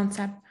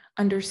concept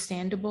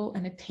understandable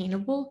and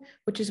attainable,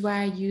 which is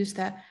why I used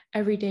that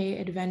everyday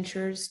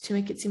adventures to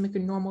make it seem like a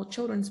normal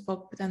children's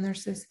book, but then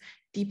there's this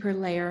deeper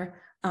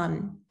layer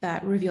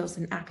that reveals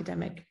an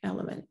academic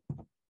element.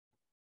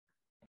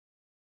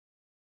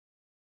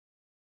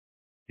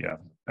 Yeah,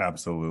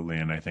 absolutely.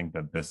 And I think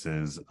that this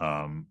is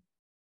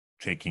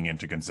taking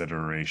into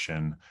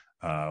consideration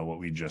what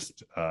we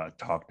just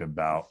talked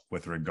about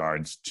with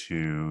regards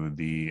to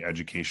the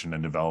education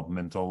and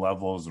developmental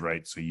levels,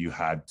 right? So you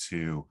had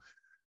to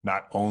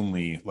not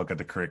only look at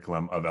the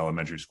curriculum of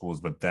elementary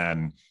schools, but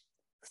then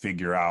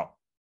figure out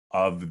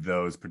of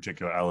those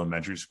particular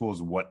elementary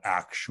schools, what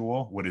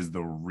is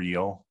the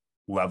real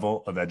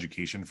level of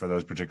education for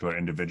those particular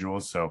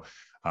individuals. So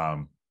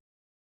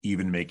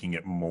even making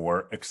it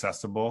more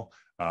accessible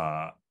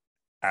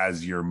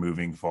as you're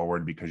moving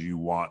forward, because you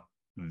want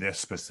this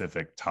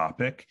specific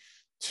topic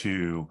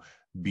to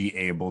be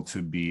able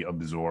to be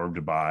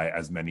absorbed by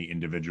as many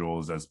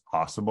individuals as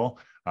possible.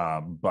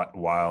 But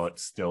while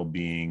it's still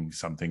being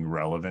something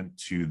relevant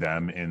to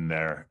them in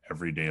their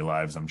everyday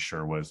lives, I'm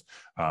sure was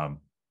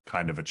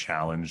kind of a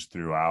challenge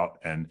throughout.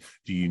 And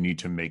do you need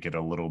to make it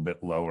a little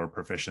bit lower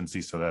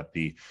proficiency so that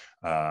the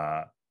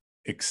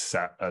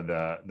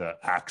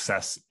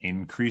access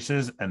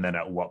increases? And then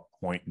at what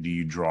point do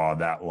you draw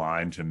that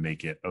line to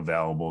make it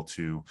available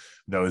to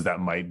those that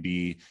might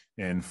be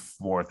in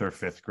 4th or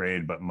 5th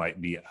grade but might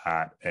be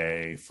at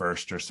a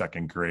 1st or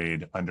 2nd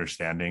grade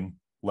understanding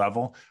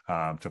level?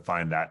 To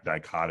find that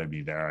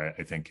dichotomy there,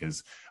 I think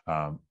is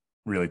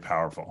really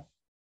powerful.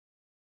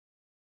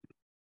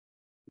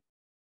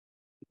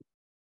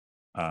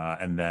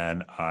 And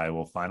then I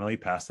will finally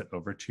pass it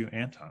over to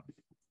Anton.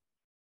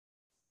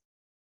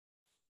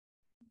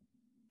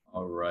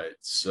 All right.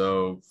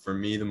 So for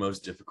me, the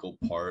most difficult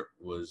part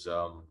was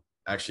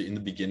actually in the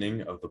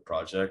beginning of the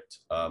project.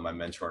 My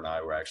mentor and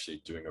I were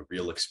actually doing a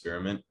real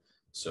experiment.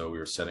 So we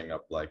were setting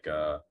up like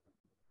a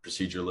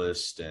procedure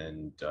list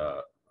and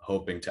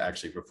hoping to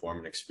actually perform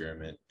an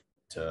experiment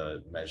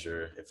to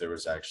measure if there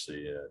was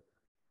actually an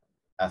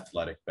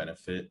athletic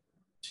benefit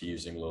to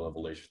using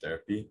low-level laser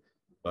therapy.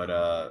 But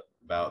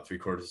about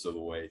 3/4 of the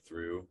way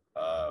through,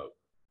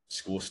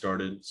 school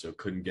started, so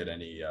couldn't get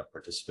any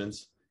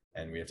participants.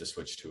 And we had to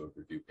switch to a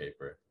review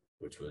paper,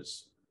 which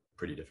was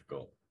pretty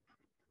difficult.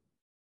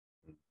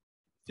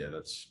 Yeah,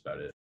 that's about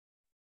it.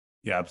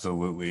 Yeah,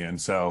 absolutely. And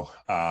so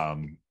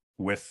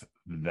with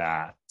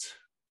that,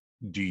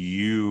 do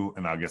you,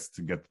 and I'll get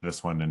to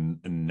this one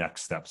in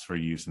next steps for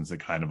you since it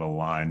kind of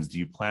aligns, do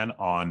you plan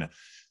on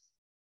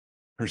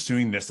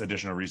pursuing this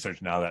additional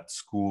research now that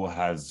school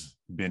has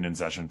been in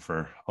session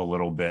for a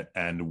little bit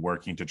and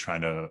working to try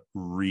to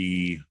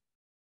revamp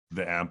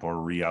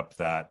or re-up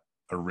that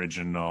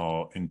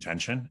original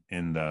intention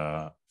in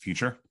the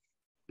future?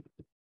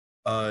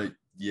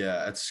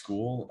 Yeah, at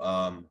school,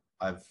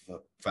 I've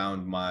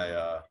found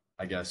my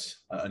I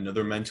guess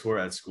another mentor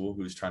at school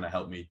who's trying to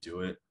help me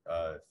do it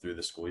through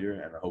the school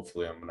year, and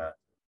hopefully I'm gonna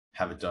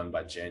have it done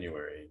by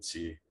January and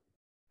see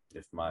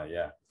if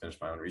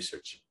finish my own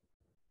research.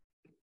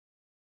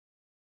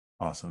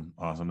 Awesome.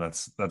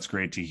 That's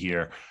great to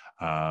hear.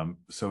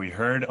 So we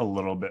heard a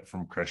little bit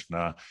from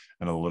Krishna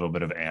and a little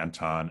bit of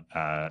Anton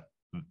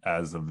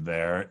as of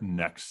their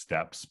next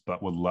steps,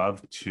 but would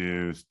love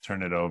to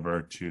turn it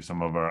over to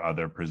some of our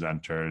other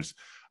presenters.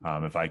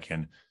 If I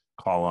can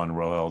call on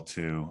Rohil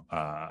to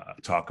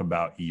talk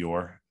about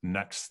your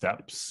next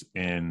steps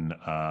in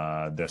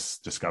this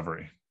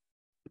discovery.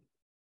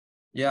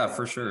 Yeah,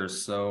 for sure.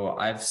 So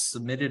I've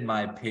submitted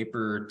my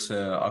paper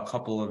to a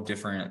couple of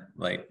different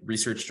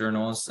research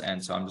journals,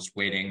 and so I'm just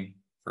waiting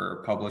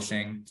for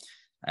publishing.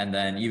 And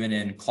then even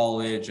in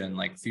college and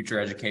future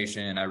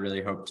education, I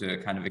really hope to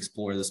kind of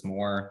explore this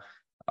more.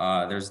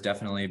 There's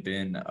definitely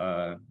been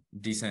a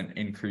decent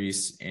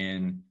increase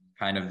in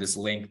kind of this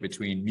link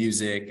between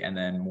music and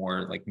then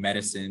more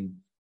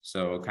medicine.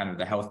 So kind of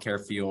the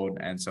healthcare field.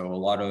 And so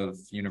a lot of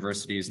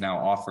universities now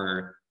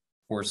offer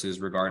courses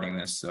regarding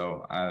this.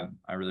 So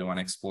I really want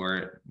to explore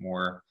it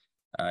more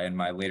in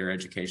my later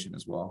education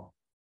as well.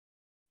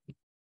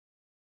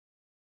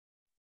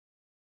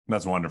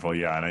 That's wonderful.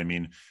 Yeah. And I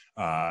mean,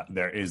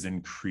 there is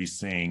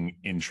increasing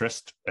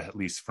interest, at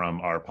least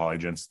from our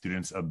Polygen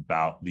students,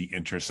 about the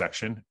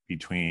intersection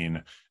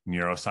between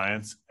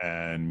neuroscience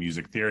and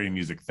music theory,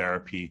 music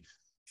therapy,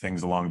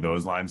 things along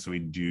those lines. So we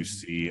do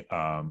see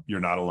you're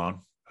not alone.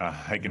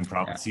 I can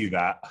promise you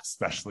that,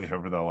 especially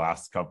over the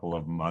last couple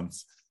of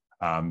months.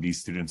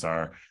 These students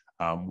are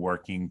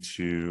working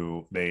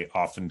they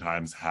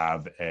oftentimes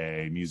have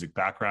a music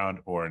background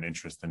or an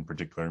interest in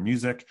particular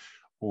music,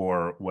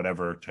 or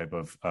whatever type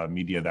of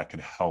media that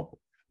could help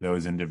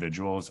those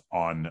individuals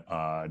on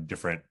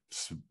different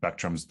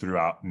spectrums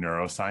throughout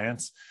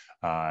neuroscience.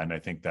 And I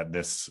think that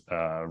this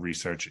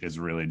research is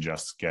really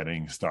just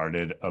getting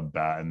started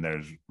and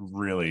there's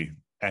really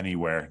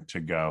anywhere to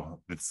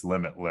go. It's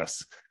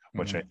limitless,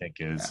 which I think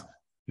is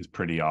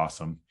pretty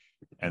awesome.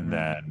 And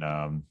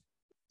then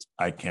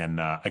I can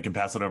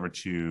pass it over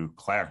to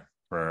Claire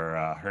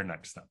for her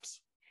next steps.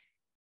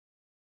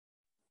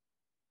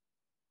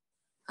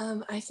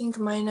 I think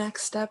my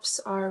next steps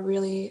are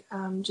really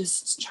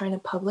just trying to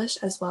publish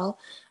as well.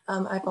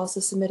 I've also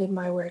submitted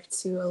my work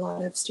to a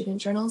lot of student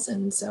journals,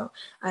 and so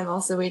I'm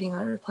also waiting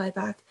on a reply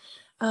back.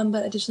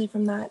 But additionally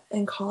from that,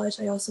 in college,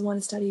 I also want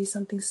to study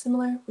something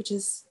similar, which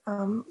is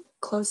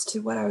close to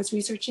what I was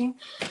researching.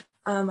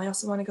 I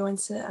also want to go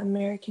into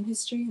American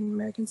history and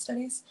American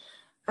studies,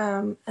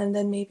 and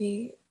then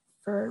maybe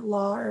for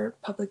law or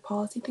public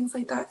policy, things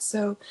like that.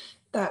 So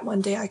that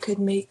one day I could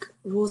make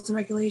rules and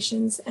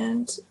regulations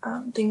and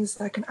things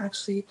that can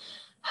actually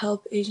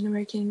help Asian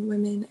American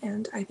women.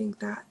 And I think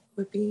that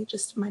would be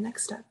just my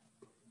next step.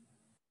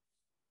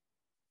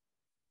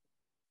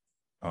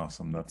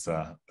 Awesome. That's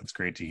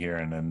great to hear.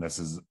 And then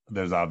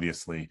there's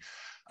obviously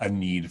a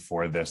need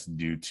for this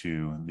due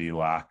to the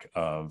lack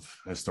of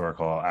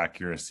historical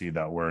accuracy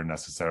that we're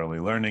necessarily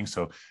learning.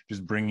 So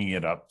just bringing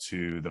it up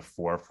to the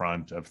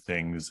forefront of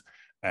things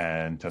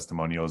and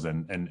testimonials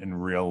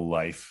and real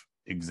life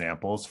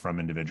examples from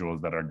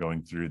individuals that are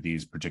going through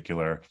these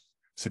particular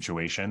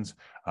situations.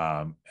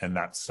 And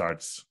that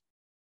starts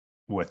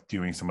with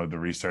doing some of the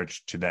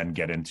research to then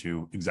get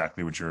into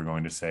exactly what you're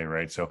going to say,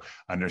 right? So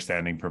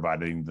understanding,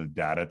 providing the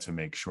data to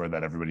make sure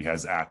that everybody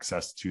has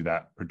access to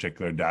that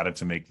particular data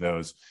to make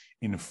those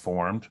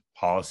informed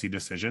policy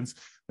decisions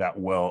that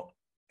will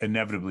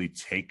inevitably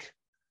take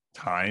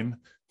time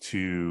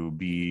to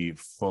be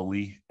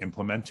fully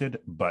implemented.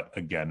 But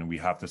again, we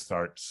have to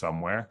start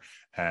somewhere.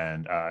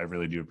 And I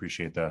really do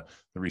appreciate the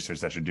research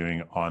that you're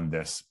doing on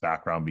this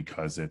background,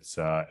 because it's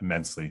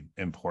immensely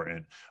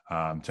important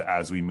to,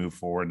 as we move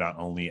forward, not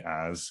only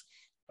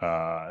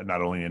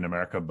in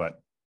America,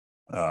 but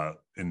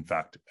in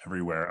fact,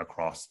 everywhere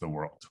across the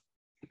world.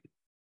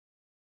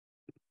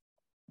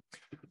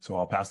 So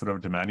I'll pass it over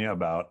to Mannya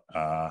about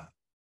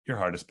your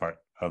hardest part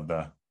of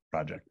the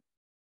project.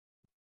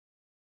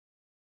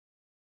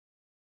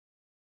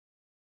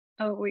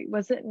 Oh, wait,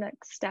 was it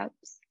next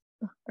steps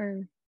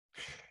or?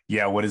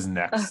 Yeah, what is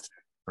next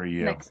for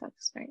you? Next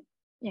steps, right?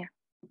 Yeah.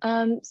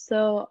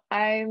 So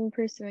I'm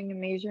pursuing a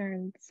major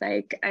in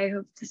psych. I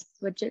hope to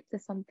switch it to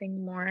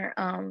something more,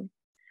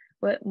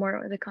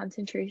 with a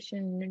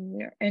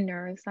concentration in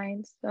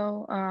neuroscience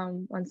though,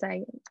 once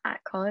I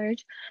at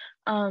college.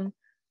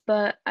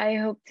 But I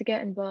hope to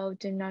get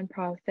involved in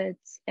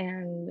nonprofits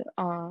and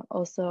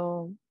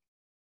also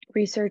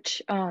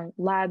research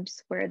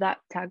labs where that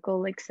tackle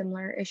like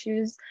similar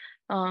issues.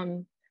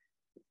 Might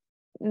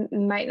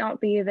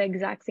not be the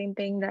exact same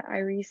thing that I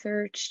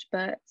researched,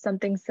 but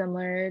something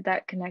similar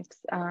that connects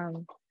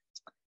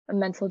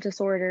mental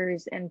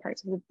disorders and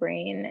parts of the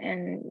brain,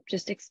 and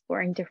just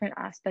exploring different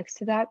aspects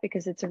to that,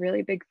 because it's a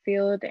really big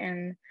field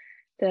and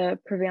the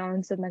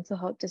prevalence of mental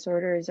health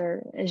disorders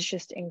is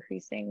just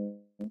increasing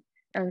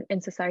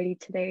in society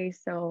today.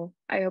 So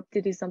I hope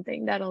to do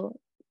something that'll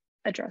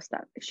address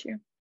that issue.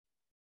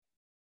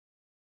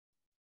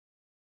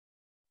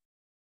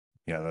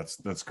 Yeah,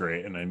 that's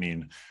great. And I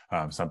mean,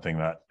 something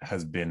that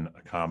has been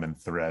a common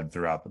thread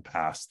throughout the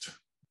past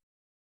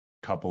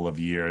couple of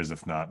years,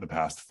 if not the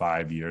past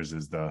 5 years,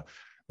 is the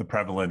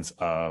prevalence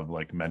of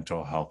like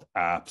mental health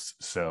apps.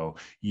 So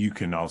you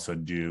can also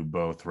do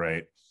both,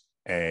 right?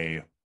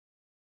 A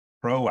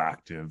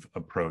proactive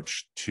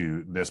approach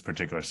to this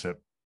particular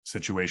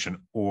situation,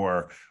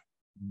 or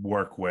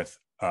work with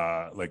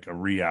like a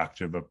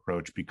reactive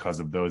approach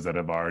because of those that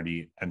have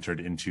already entered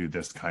into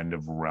this kind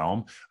of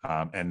realm,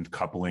 and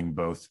coupling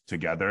both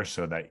together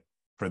so that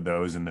for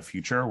those in the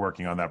future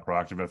working on that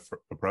proactive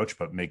approach,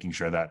 but making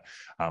sure that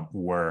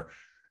we're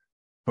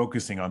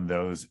focusing on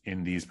those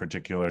in these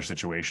particular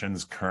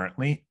situations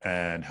currently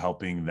and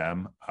helping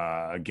them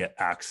get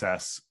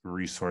access,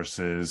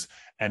 resources,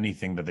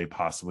 anything that they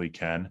possibly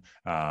can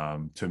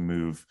to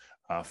move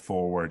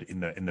forward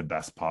in the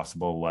best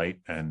possible light.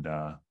 And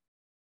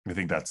I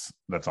think that's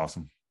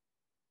awesome.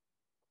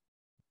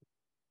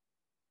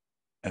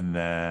 And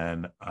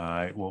then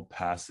I will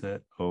pass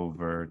it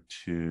over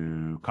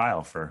to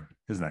Kyle for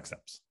his next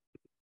steps.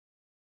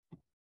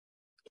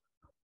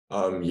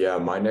 Yeah,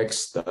 my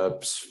next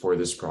steps for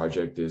this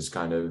project is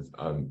kind of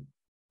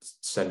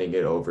sending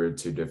it over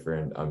to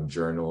different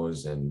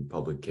journals and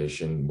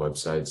publication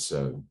websites,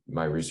 so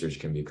my research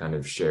can be kind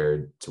of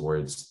shared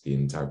towards the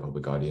entire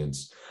public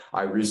audience.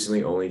 I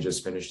recently only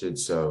just finished it,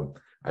 so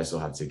I still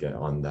have to get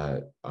on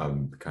that,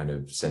 kind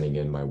of sending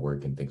in my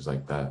work and things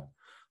like that.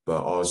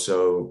 But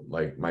also,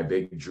 like, my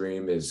big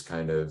dream is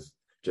kind of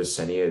just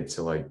sending it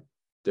to like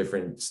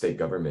different state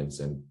governments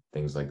and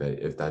things like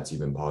that, if that's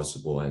even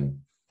possible, and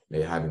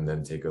maybe having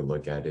them take a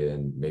look at it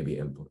and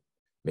maybe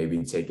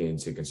take it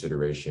into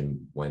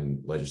consideration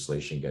when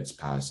legislation gets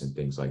passed and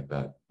things like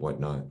that,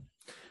 whatnot.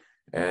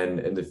 And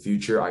in the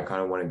future, I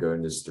kind of want to go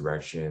in this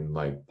direction,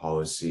 like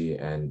policy,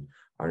 and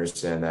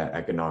understand that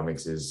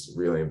economics is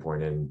really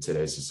important in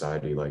today's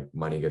society, like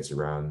money gets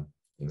around,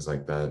 things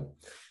like that.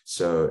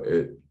 So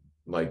it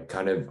like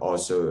kind of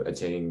also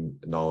attaining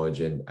knowledge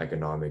in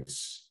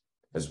economics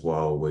as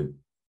well would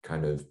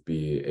kind of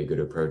be a good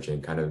approach,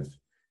 and kind of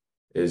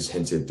is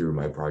hinted through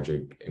my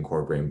project,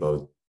 incorporating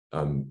both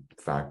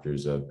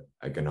factors of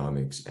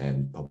economics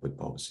and public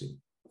policy.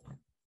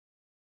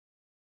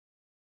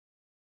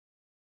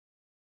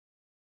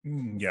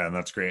 Yeah, and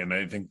that's great. And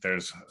I think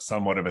there's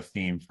somewhat of a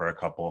theme for a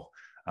couple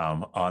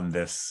on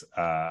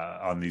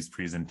these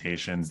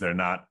presentations. They're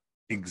not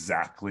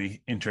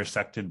exactly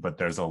intersected, but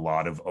there's a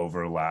lot of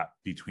overlap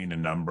between a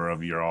number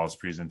of your all's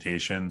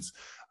presentations.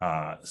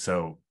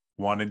 So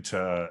wanted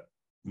to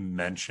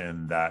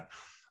mention that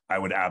I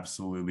would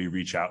absolutely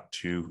reach out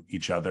to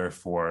each other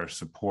for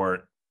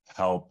support,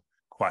 help,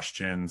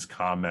 questions,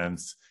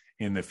 comments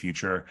in the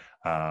future.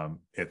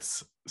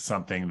 It's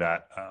something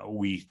that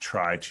we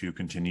try to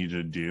continue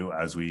to do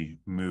as we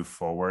move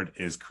forward,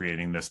 is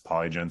creating this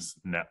Polygens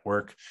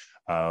network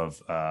of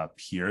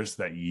peers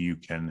that you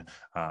can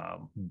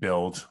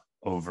build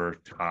over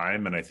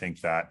time. And I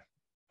think that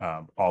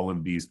all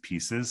of these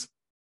pieces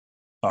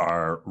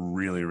are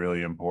really,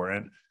 really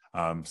important.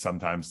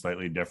 Sometimes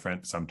slightly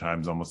different,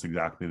 sometimes almost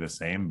exactly the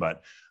same,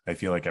 but I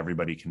feel like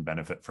everybody can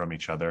benefit from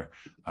each other.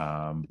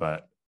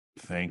 But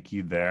thank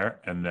you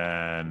there. And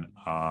then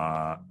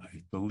I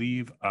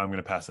believe I'm going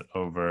to pass it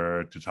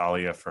over to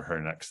Talia for her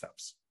next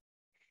steps.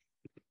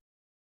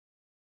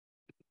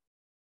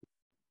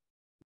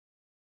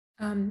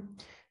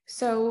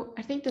 So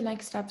I think the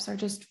next steps are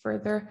just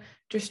further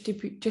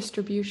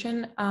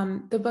distribution.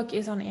 The book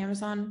is on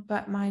Amazon,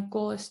 but my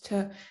goal is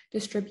to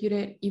distribute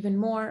it even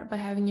more by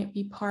having it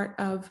be part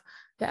of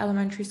the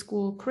elementary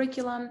school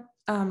curriculum.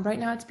 Right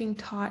now it's being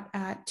taught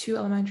at 2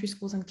 elementary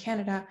schools in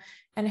Canada,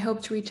 and I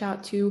hope to reach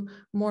out to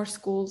more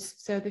schools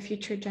so the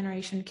future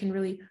generation can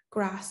really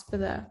grasp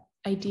the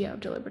idea of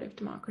deliberative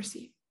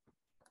democracy.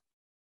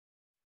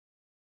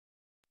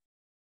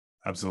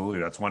 Absolutely.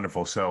 That's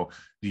wonderful. So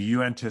do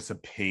you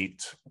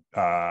anticipate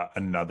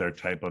another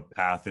type of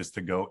path is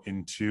to go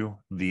into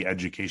the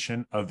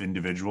education of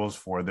individuals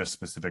for this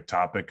specific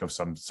topic of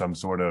some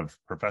sort of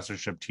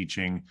professorship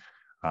teaching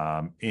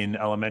in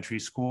elementary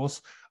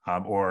schools?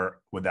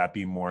 Or would that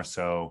be more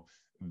so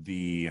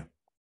the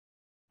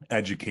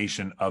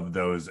education of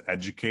those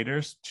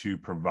educators to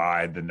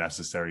provide the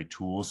necessary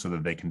tools so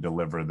that they can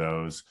deliver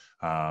those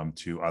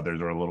to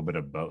others, or a little bit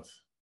of both?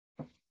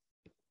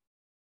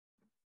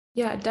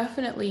 Yeah,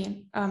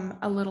 definitely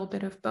a little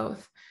bit of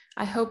both.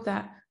 I hope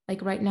that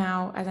like right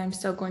now, as I'm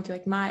still going through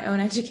like my own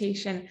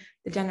education,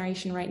 the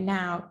generation right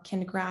now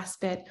can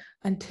grasp it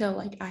until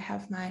like I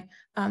have my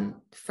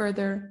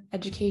further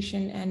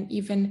education and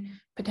even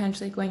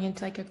potentially going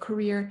into like a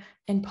career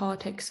in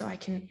politics so I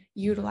can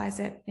utilize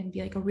it and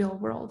be like a real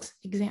world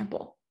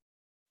example.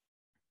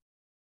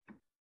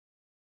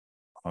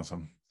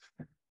 Awesome.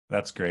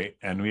 That's great.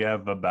 And we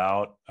have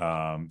about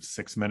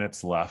 6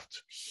 minutes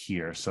left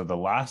here. So the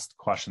last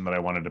question that I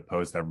wanted to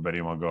pose to everybody,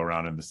 and we'll go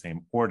around in the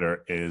same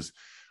order, is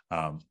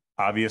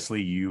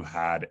obviously you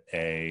had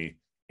a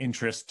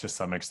interest to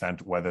some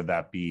extent, whether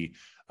that be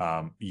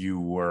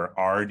you were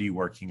already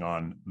working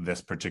on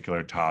this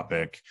particular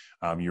topic,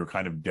 you were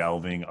kind of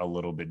delving a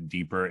little bit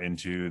deeper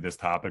into this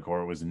topic,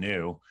 or it was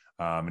new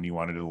and you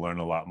wanted to learn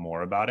a lot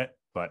more about it.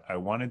 But I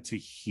wanted to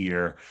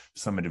hear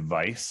some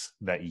advice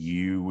that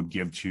you would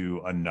give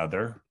to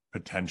another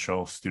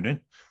potential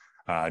student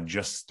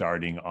just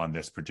starting on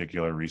this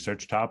particular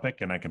research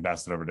topic. And I can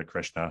pass it over to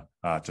Krishna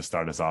to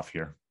start us off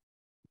here.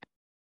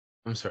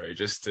 I'm sorry,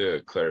 just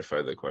to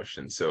clarify the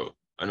question. So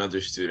another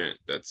student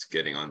that's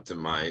getting onto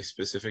my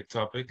specific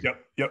topic?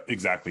 Yep,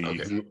 exactly.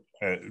 Okay.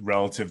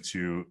 Relative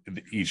to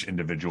each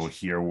individual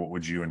here, what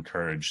would you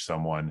encourage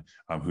someone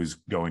who's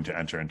going to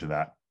enter into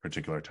that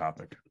particular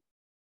topic?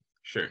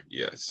 Sure.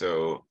 Yeah.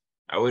 So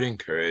I would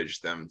encourage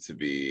them to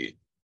be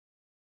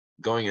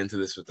going into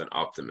this with an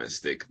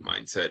optimistic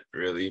mindset,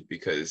 really,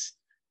 because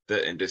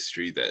the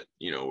industry that,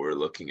 we're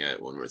looking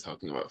at when we're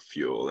talking about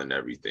fuel and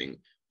everything,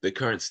 the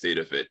current state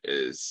of it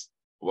is,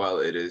 while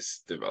it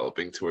is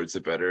developing towards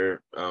a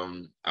better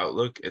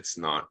outlook, it's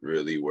not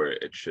really where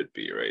it should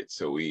be, right?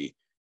 So we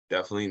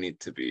definitely need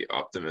to be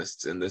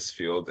optimists in this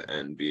field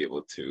and be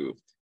able to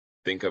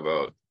think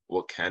about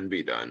what can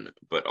be done,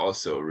 but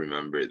also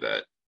remember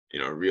that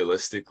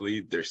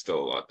realistically, there's still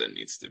a lot that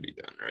needs to be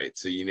done, right?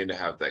 So you need to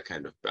have that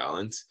kind of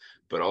balance,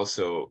 but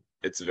also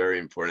it's very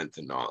important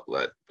to not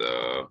let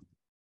the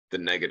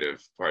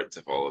negative parts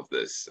of all of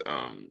this,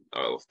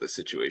 all of the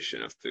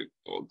situation of the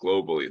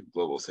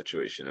global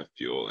situation of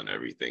fuel and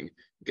everything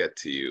get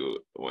to you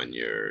when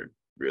you're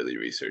really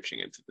researching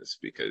into this,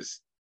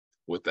 because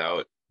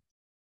without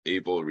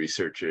able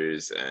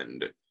researchers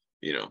and,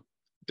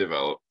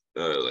 develop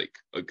like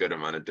a good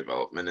amount of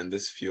development in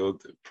this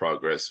field,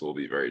 progress will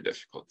be very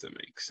difficult to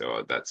make.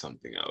 So that's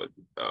something I would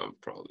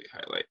probably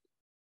highlight.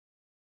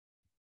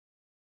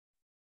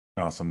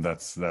 Awesome.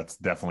 That's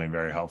definitely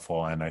very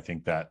helpful. And I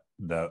think that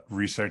the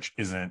research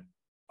isn't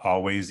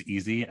always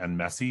easy and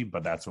messy,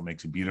 but that's what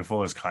makes it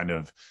beautiful, is kind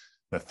of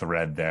the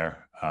thread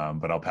there.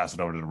 But I'll pass it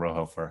over to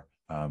Rohil for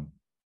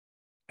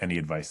any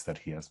advice that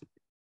he has.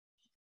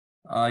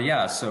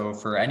 Yeah, so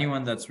for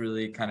anyone that's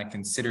really kind of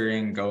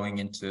considering going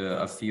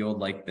into a field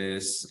like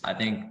this, I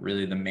think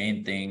really the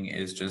main thing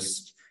is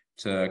just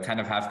to kind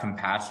of have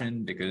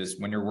compassion, because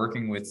when you're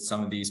working with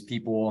some of these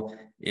people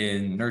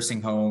in nursing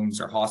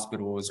homes or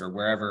hospitals or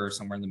wherever,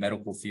 somewhere in the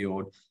medical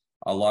field,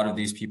 a lot of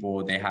these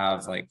people, they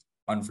have like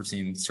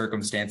unforeseen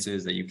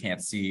circumstances that you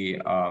can't see,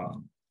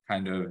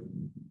 kind of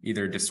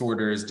either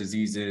disorders,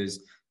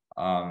 diseases,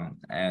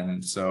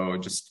 and so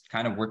just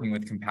kind of working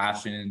with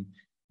compassion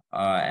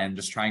and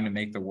just trying to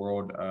make the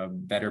world a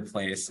better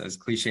place, as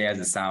cliche as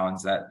it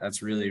sounds,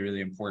 that's really,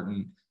 really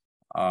important.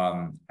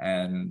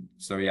 And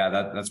so, yeah,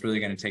 that's really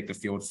going to take the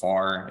field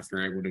far if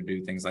you're able to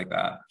do things like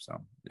that.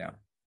 So, yeah.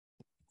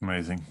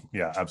 Amazing.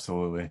 Yeah,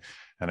 absolutely.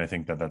 And I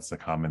think that that's the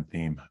common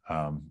theme,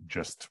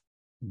 just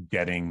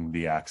getting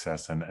the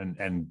access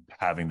and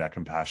having that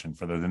compassion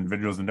for those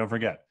individuals. And don't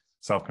forget,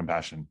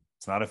 self-compassion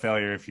It's not a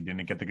failure if you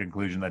didn't get the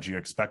conclusion that you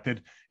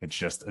expected. It's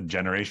just a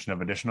generation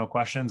of additional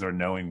questions or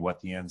knowing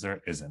what the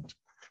answer isn't.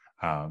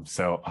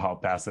 So I'll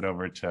pass it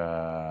over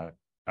to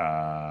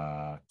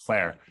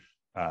Claire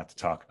to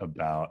talk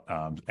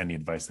about any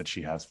advice that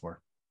she has for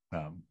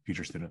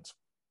future students.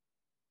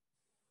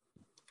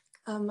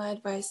 My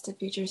advice to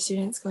future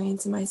students going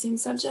into my same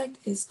subject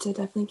is to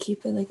definitely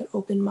keep it like an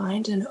open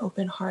mind and an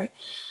open heart,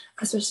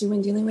 especially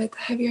when dealing with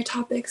heavier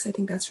topics. I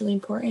think that's really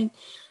important.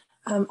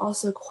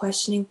 Also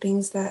questioning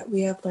things that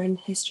we have learned in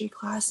history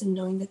class and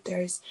knowing that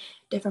there's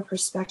different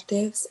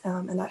perspectives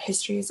and that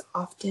history is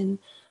often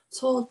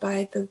told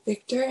by the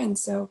victor. And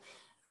so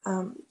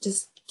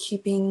just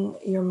keeping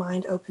your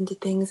mind open to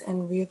things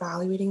and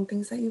reevaluating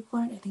things that you've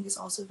learned, I think is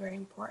also very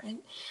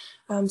important.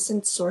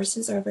 Since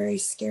sources are very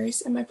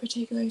scarce in my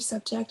particular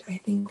subject, I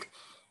think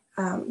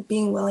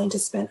being willing to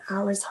spend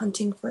hours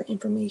hunting for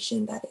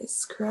information that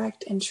is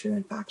correct and true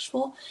and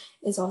factual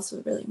is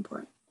also really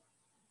important.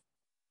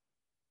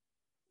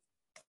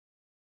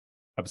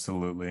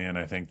 Absolutely. And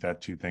I think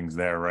that two things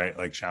there, right?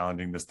 Like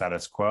challenging the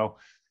status quo,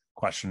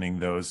 questioning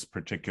those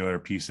particular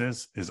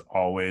pieces is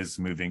always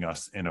moving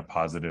us in a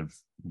positive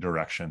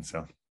direction.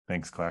 So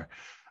thanks, Claire.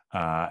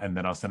 And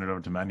then I'll send it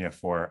over to Mannya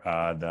for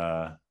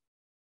the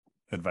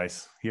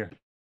advice here.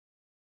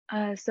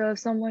 So if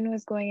someone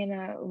was going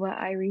into what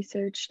I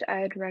researched,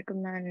 I'd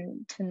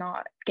recommend to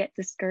not get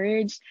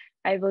discouraged.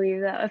 I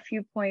believe that a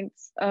few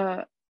points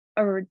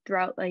or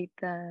throughout like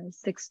the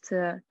 6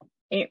 to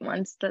 8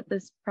 months that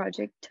this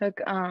project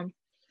took,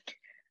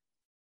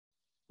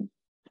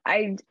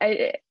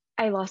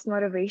 I lost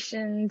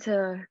motivation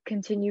to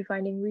continue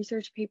finding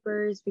research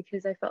papers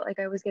because I felt like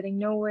I was getting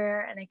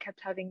nowhere and I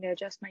kept having to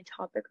adjust my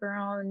topic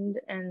around.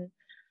 And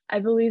I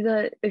believe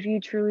that if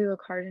you truly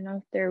look hard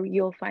enough there,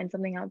 you'll find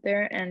something out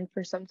there. And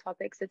for some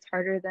topics, it's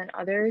harder than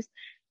others.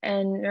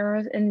 And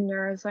in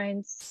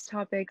neuroscience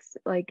topics,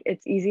 like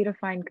it's easy to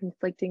find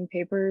conflicting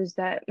papers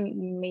that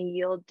may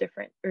yield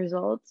different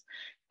results.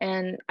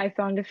 And I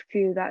found a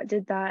few that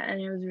did that, and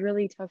it was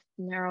really tough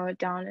to narrow it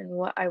down and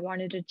what I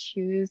wanted to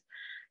choose.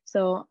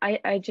 So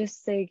I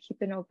just say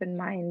keep an open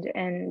mind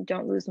and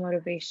don't lose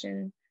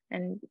motivation.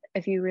 And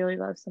if you really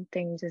love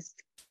something, just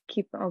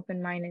keep an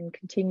open mind and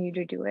continue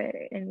to do it,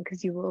 and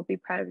because you will be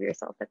proud of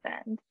yourself at the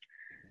end.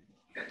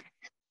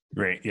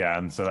 Great. Yeah.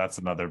 And so that's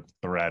another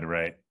thread,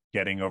 right?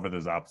 Getting over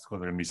those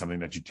obstacles are going to be something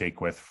that you take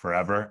with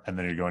forever. And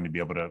then you're going to be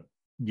able to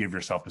give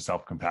yourself the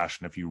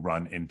self-compassion if you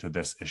run into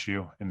this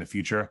issue in the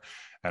future.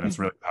 And it's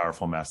a really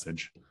powerful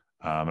message.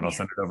 And I'll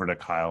send it over to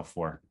Kyle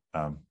for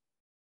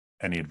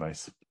any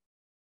advice.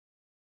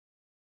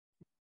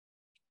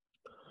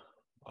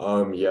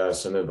 Yeah,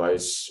 some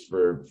advice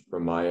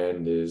from my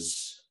end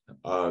is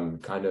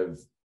kind of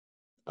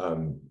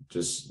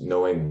just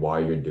knowing why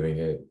you're doing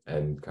it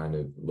and kind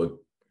of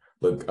look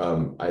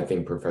I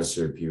think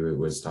Professor Pewitt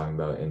was talking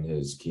about in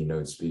his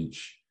keynote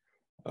speech,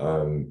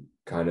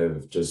 kind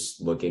of just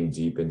looking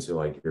deep into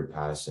like your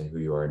past and who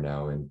you are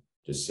now and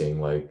just seeing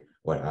like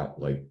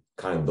like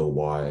kind of the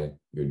why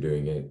you're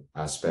doing it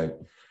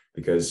aspect,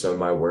 because some of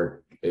my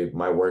work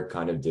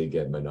kind of did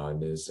get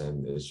monotonous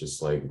and it's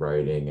just like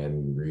writing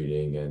and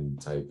reading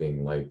and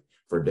typing like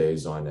for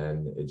days on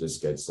end. It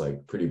just gets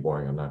like pretty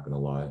boring, I'm not gonna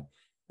lie.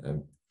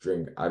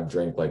 I've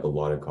drank like a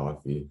lot of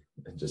coffee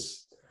and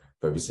just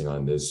focusing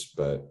on this,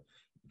 but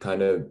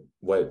kind of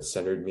what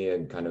centered me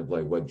and kind of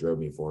like what drove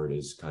me forward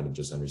is kind of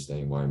just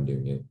understanding why I'm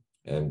doing it,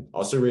 and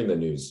also reading the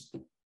news,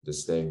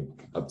 just staying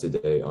up to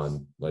date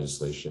on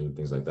legislation,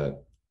 things like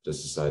that.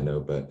 Just a side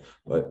note,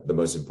 but the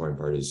most important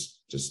part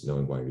is just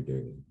knowing why you're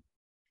doing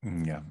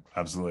it. Yeah,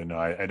 absolutely. No,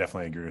 I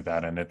definitely agree with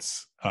that. And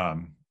it's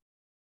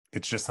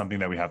just something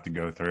that we have to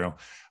go through.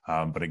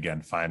 But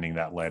again, finding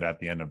that light at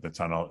the end of the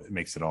tunnel, it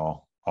makes it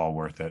all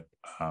worth it.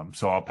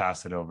 So I'll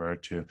pass it over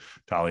to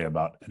Talia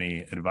about any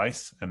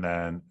advice and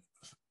then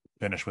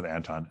finish with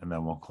Anton, and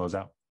then we'll close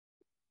out.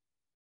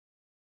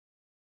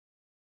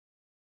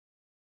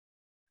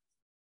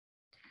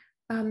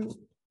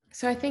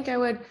 So I think I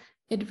would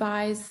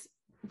advise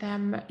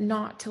them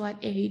not to let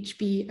age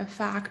be a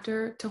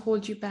factor to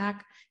hold you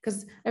back,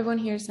 because everyone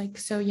here is like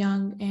so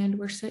young and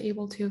we're still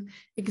able to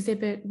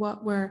exhibit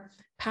what we're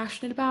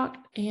passionate about.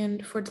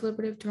 And for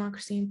deliberative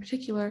democracy in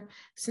particular,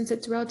 since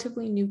it's a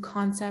relatively new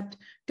concept,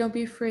 don't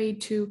be afraid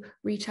to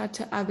reach out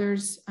to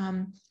others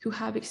who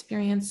have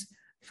experience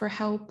for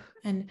help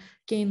and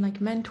gain like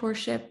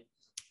mentorship.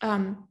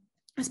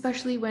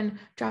 Especially when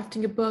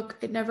drafting a book,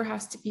 it never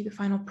has to be the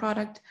final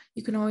product.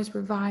 You can always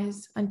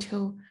revise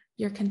until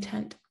you're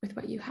content with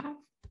what you have.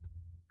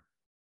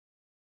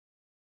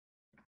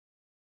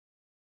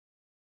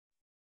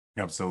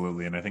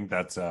 Absolutely. And I think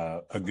that's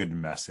a good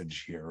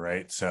message here,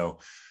 right? So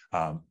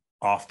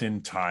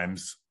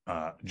oftentimes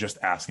just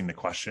asking the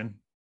question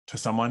to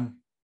someone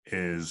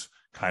is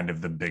kind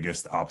of the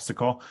biggest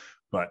obstacle,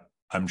 but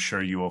I'm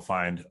sure you will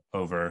find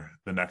over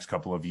the next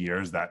couple of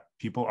years that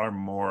people are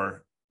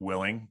more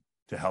willing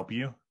to help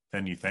you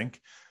than you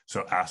think.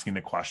 So asking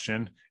the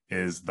question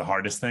is the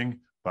hardest thing,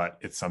 but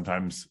it's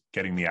sometimes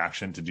getting the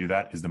action to do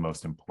that is the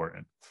most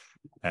important.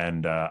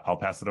 And I'll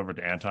pass it over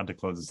to Anton to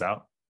close this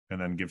out and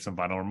then give some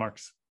final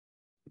remarks.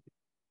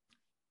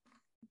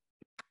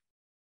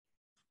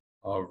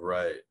 All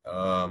right.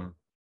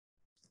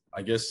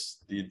 I guess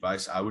the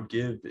advice I would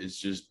give is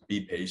just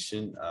be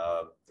patient.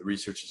 The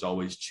research is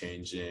always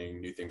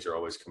changing. New things are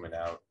always coming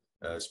out,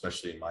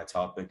 especially in my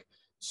topic.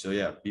 So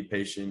yeah, be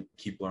patient,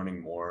 keep learning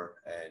more,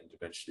 and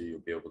eventually you'll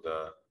be able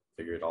to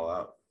figure it all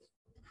out.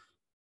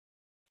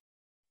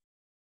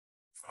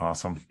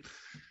 Awesome.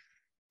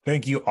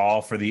 Thank you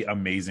all for the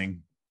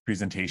amazing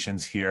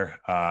presentations here.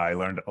 I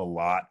learned a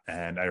lot,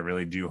 and I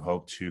really do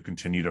hope to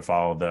continue to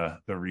follow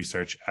the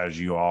research as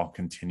you all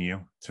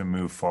continue to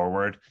move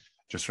forward.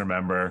 Just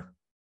remember,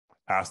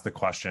 ask the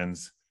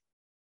questions.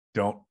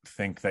 Don't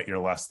think that you're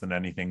less than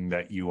anything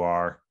that you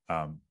are.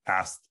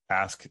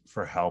 Ask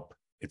for help.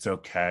 It's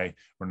okay.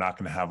 We're not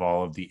going to have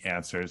all of the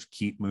answers.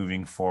 Keep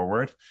moving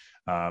forward.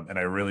 And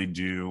I really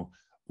do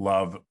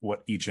love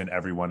what each and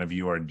every one of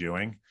you are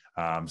doing.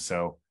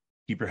 So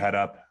keep your head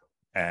up.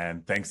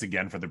 And thanks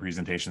again for the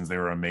presentations. They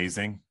were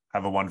amazing.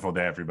 Have a wonderful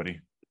day,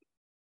 everybody.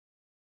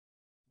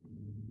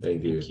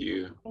 Thank you. Thank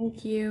you.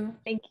 Thank you.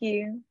 Thank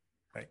you.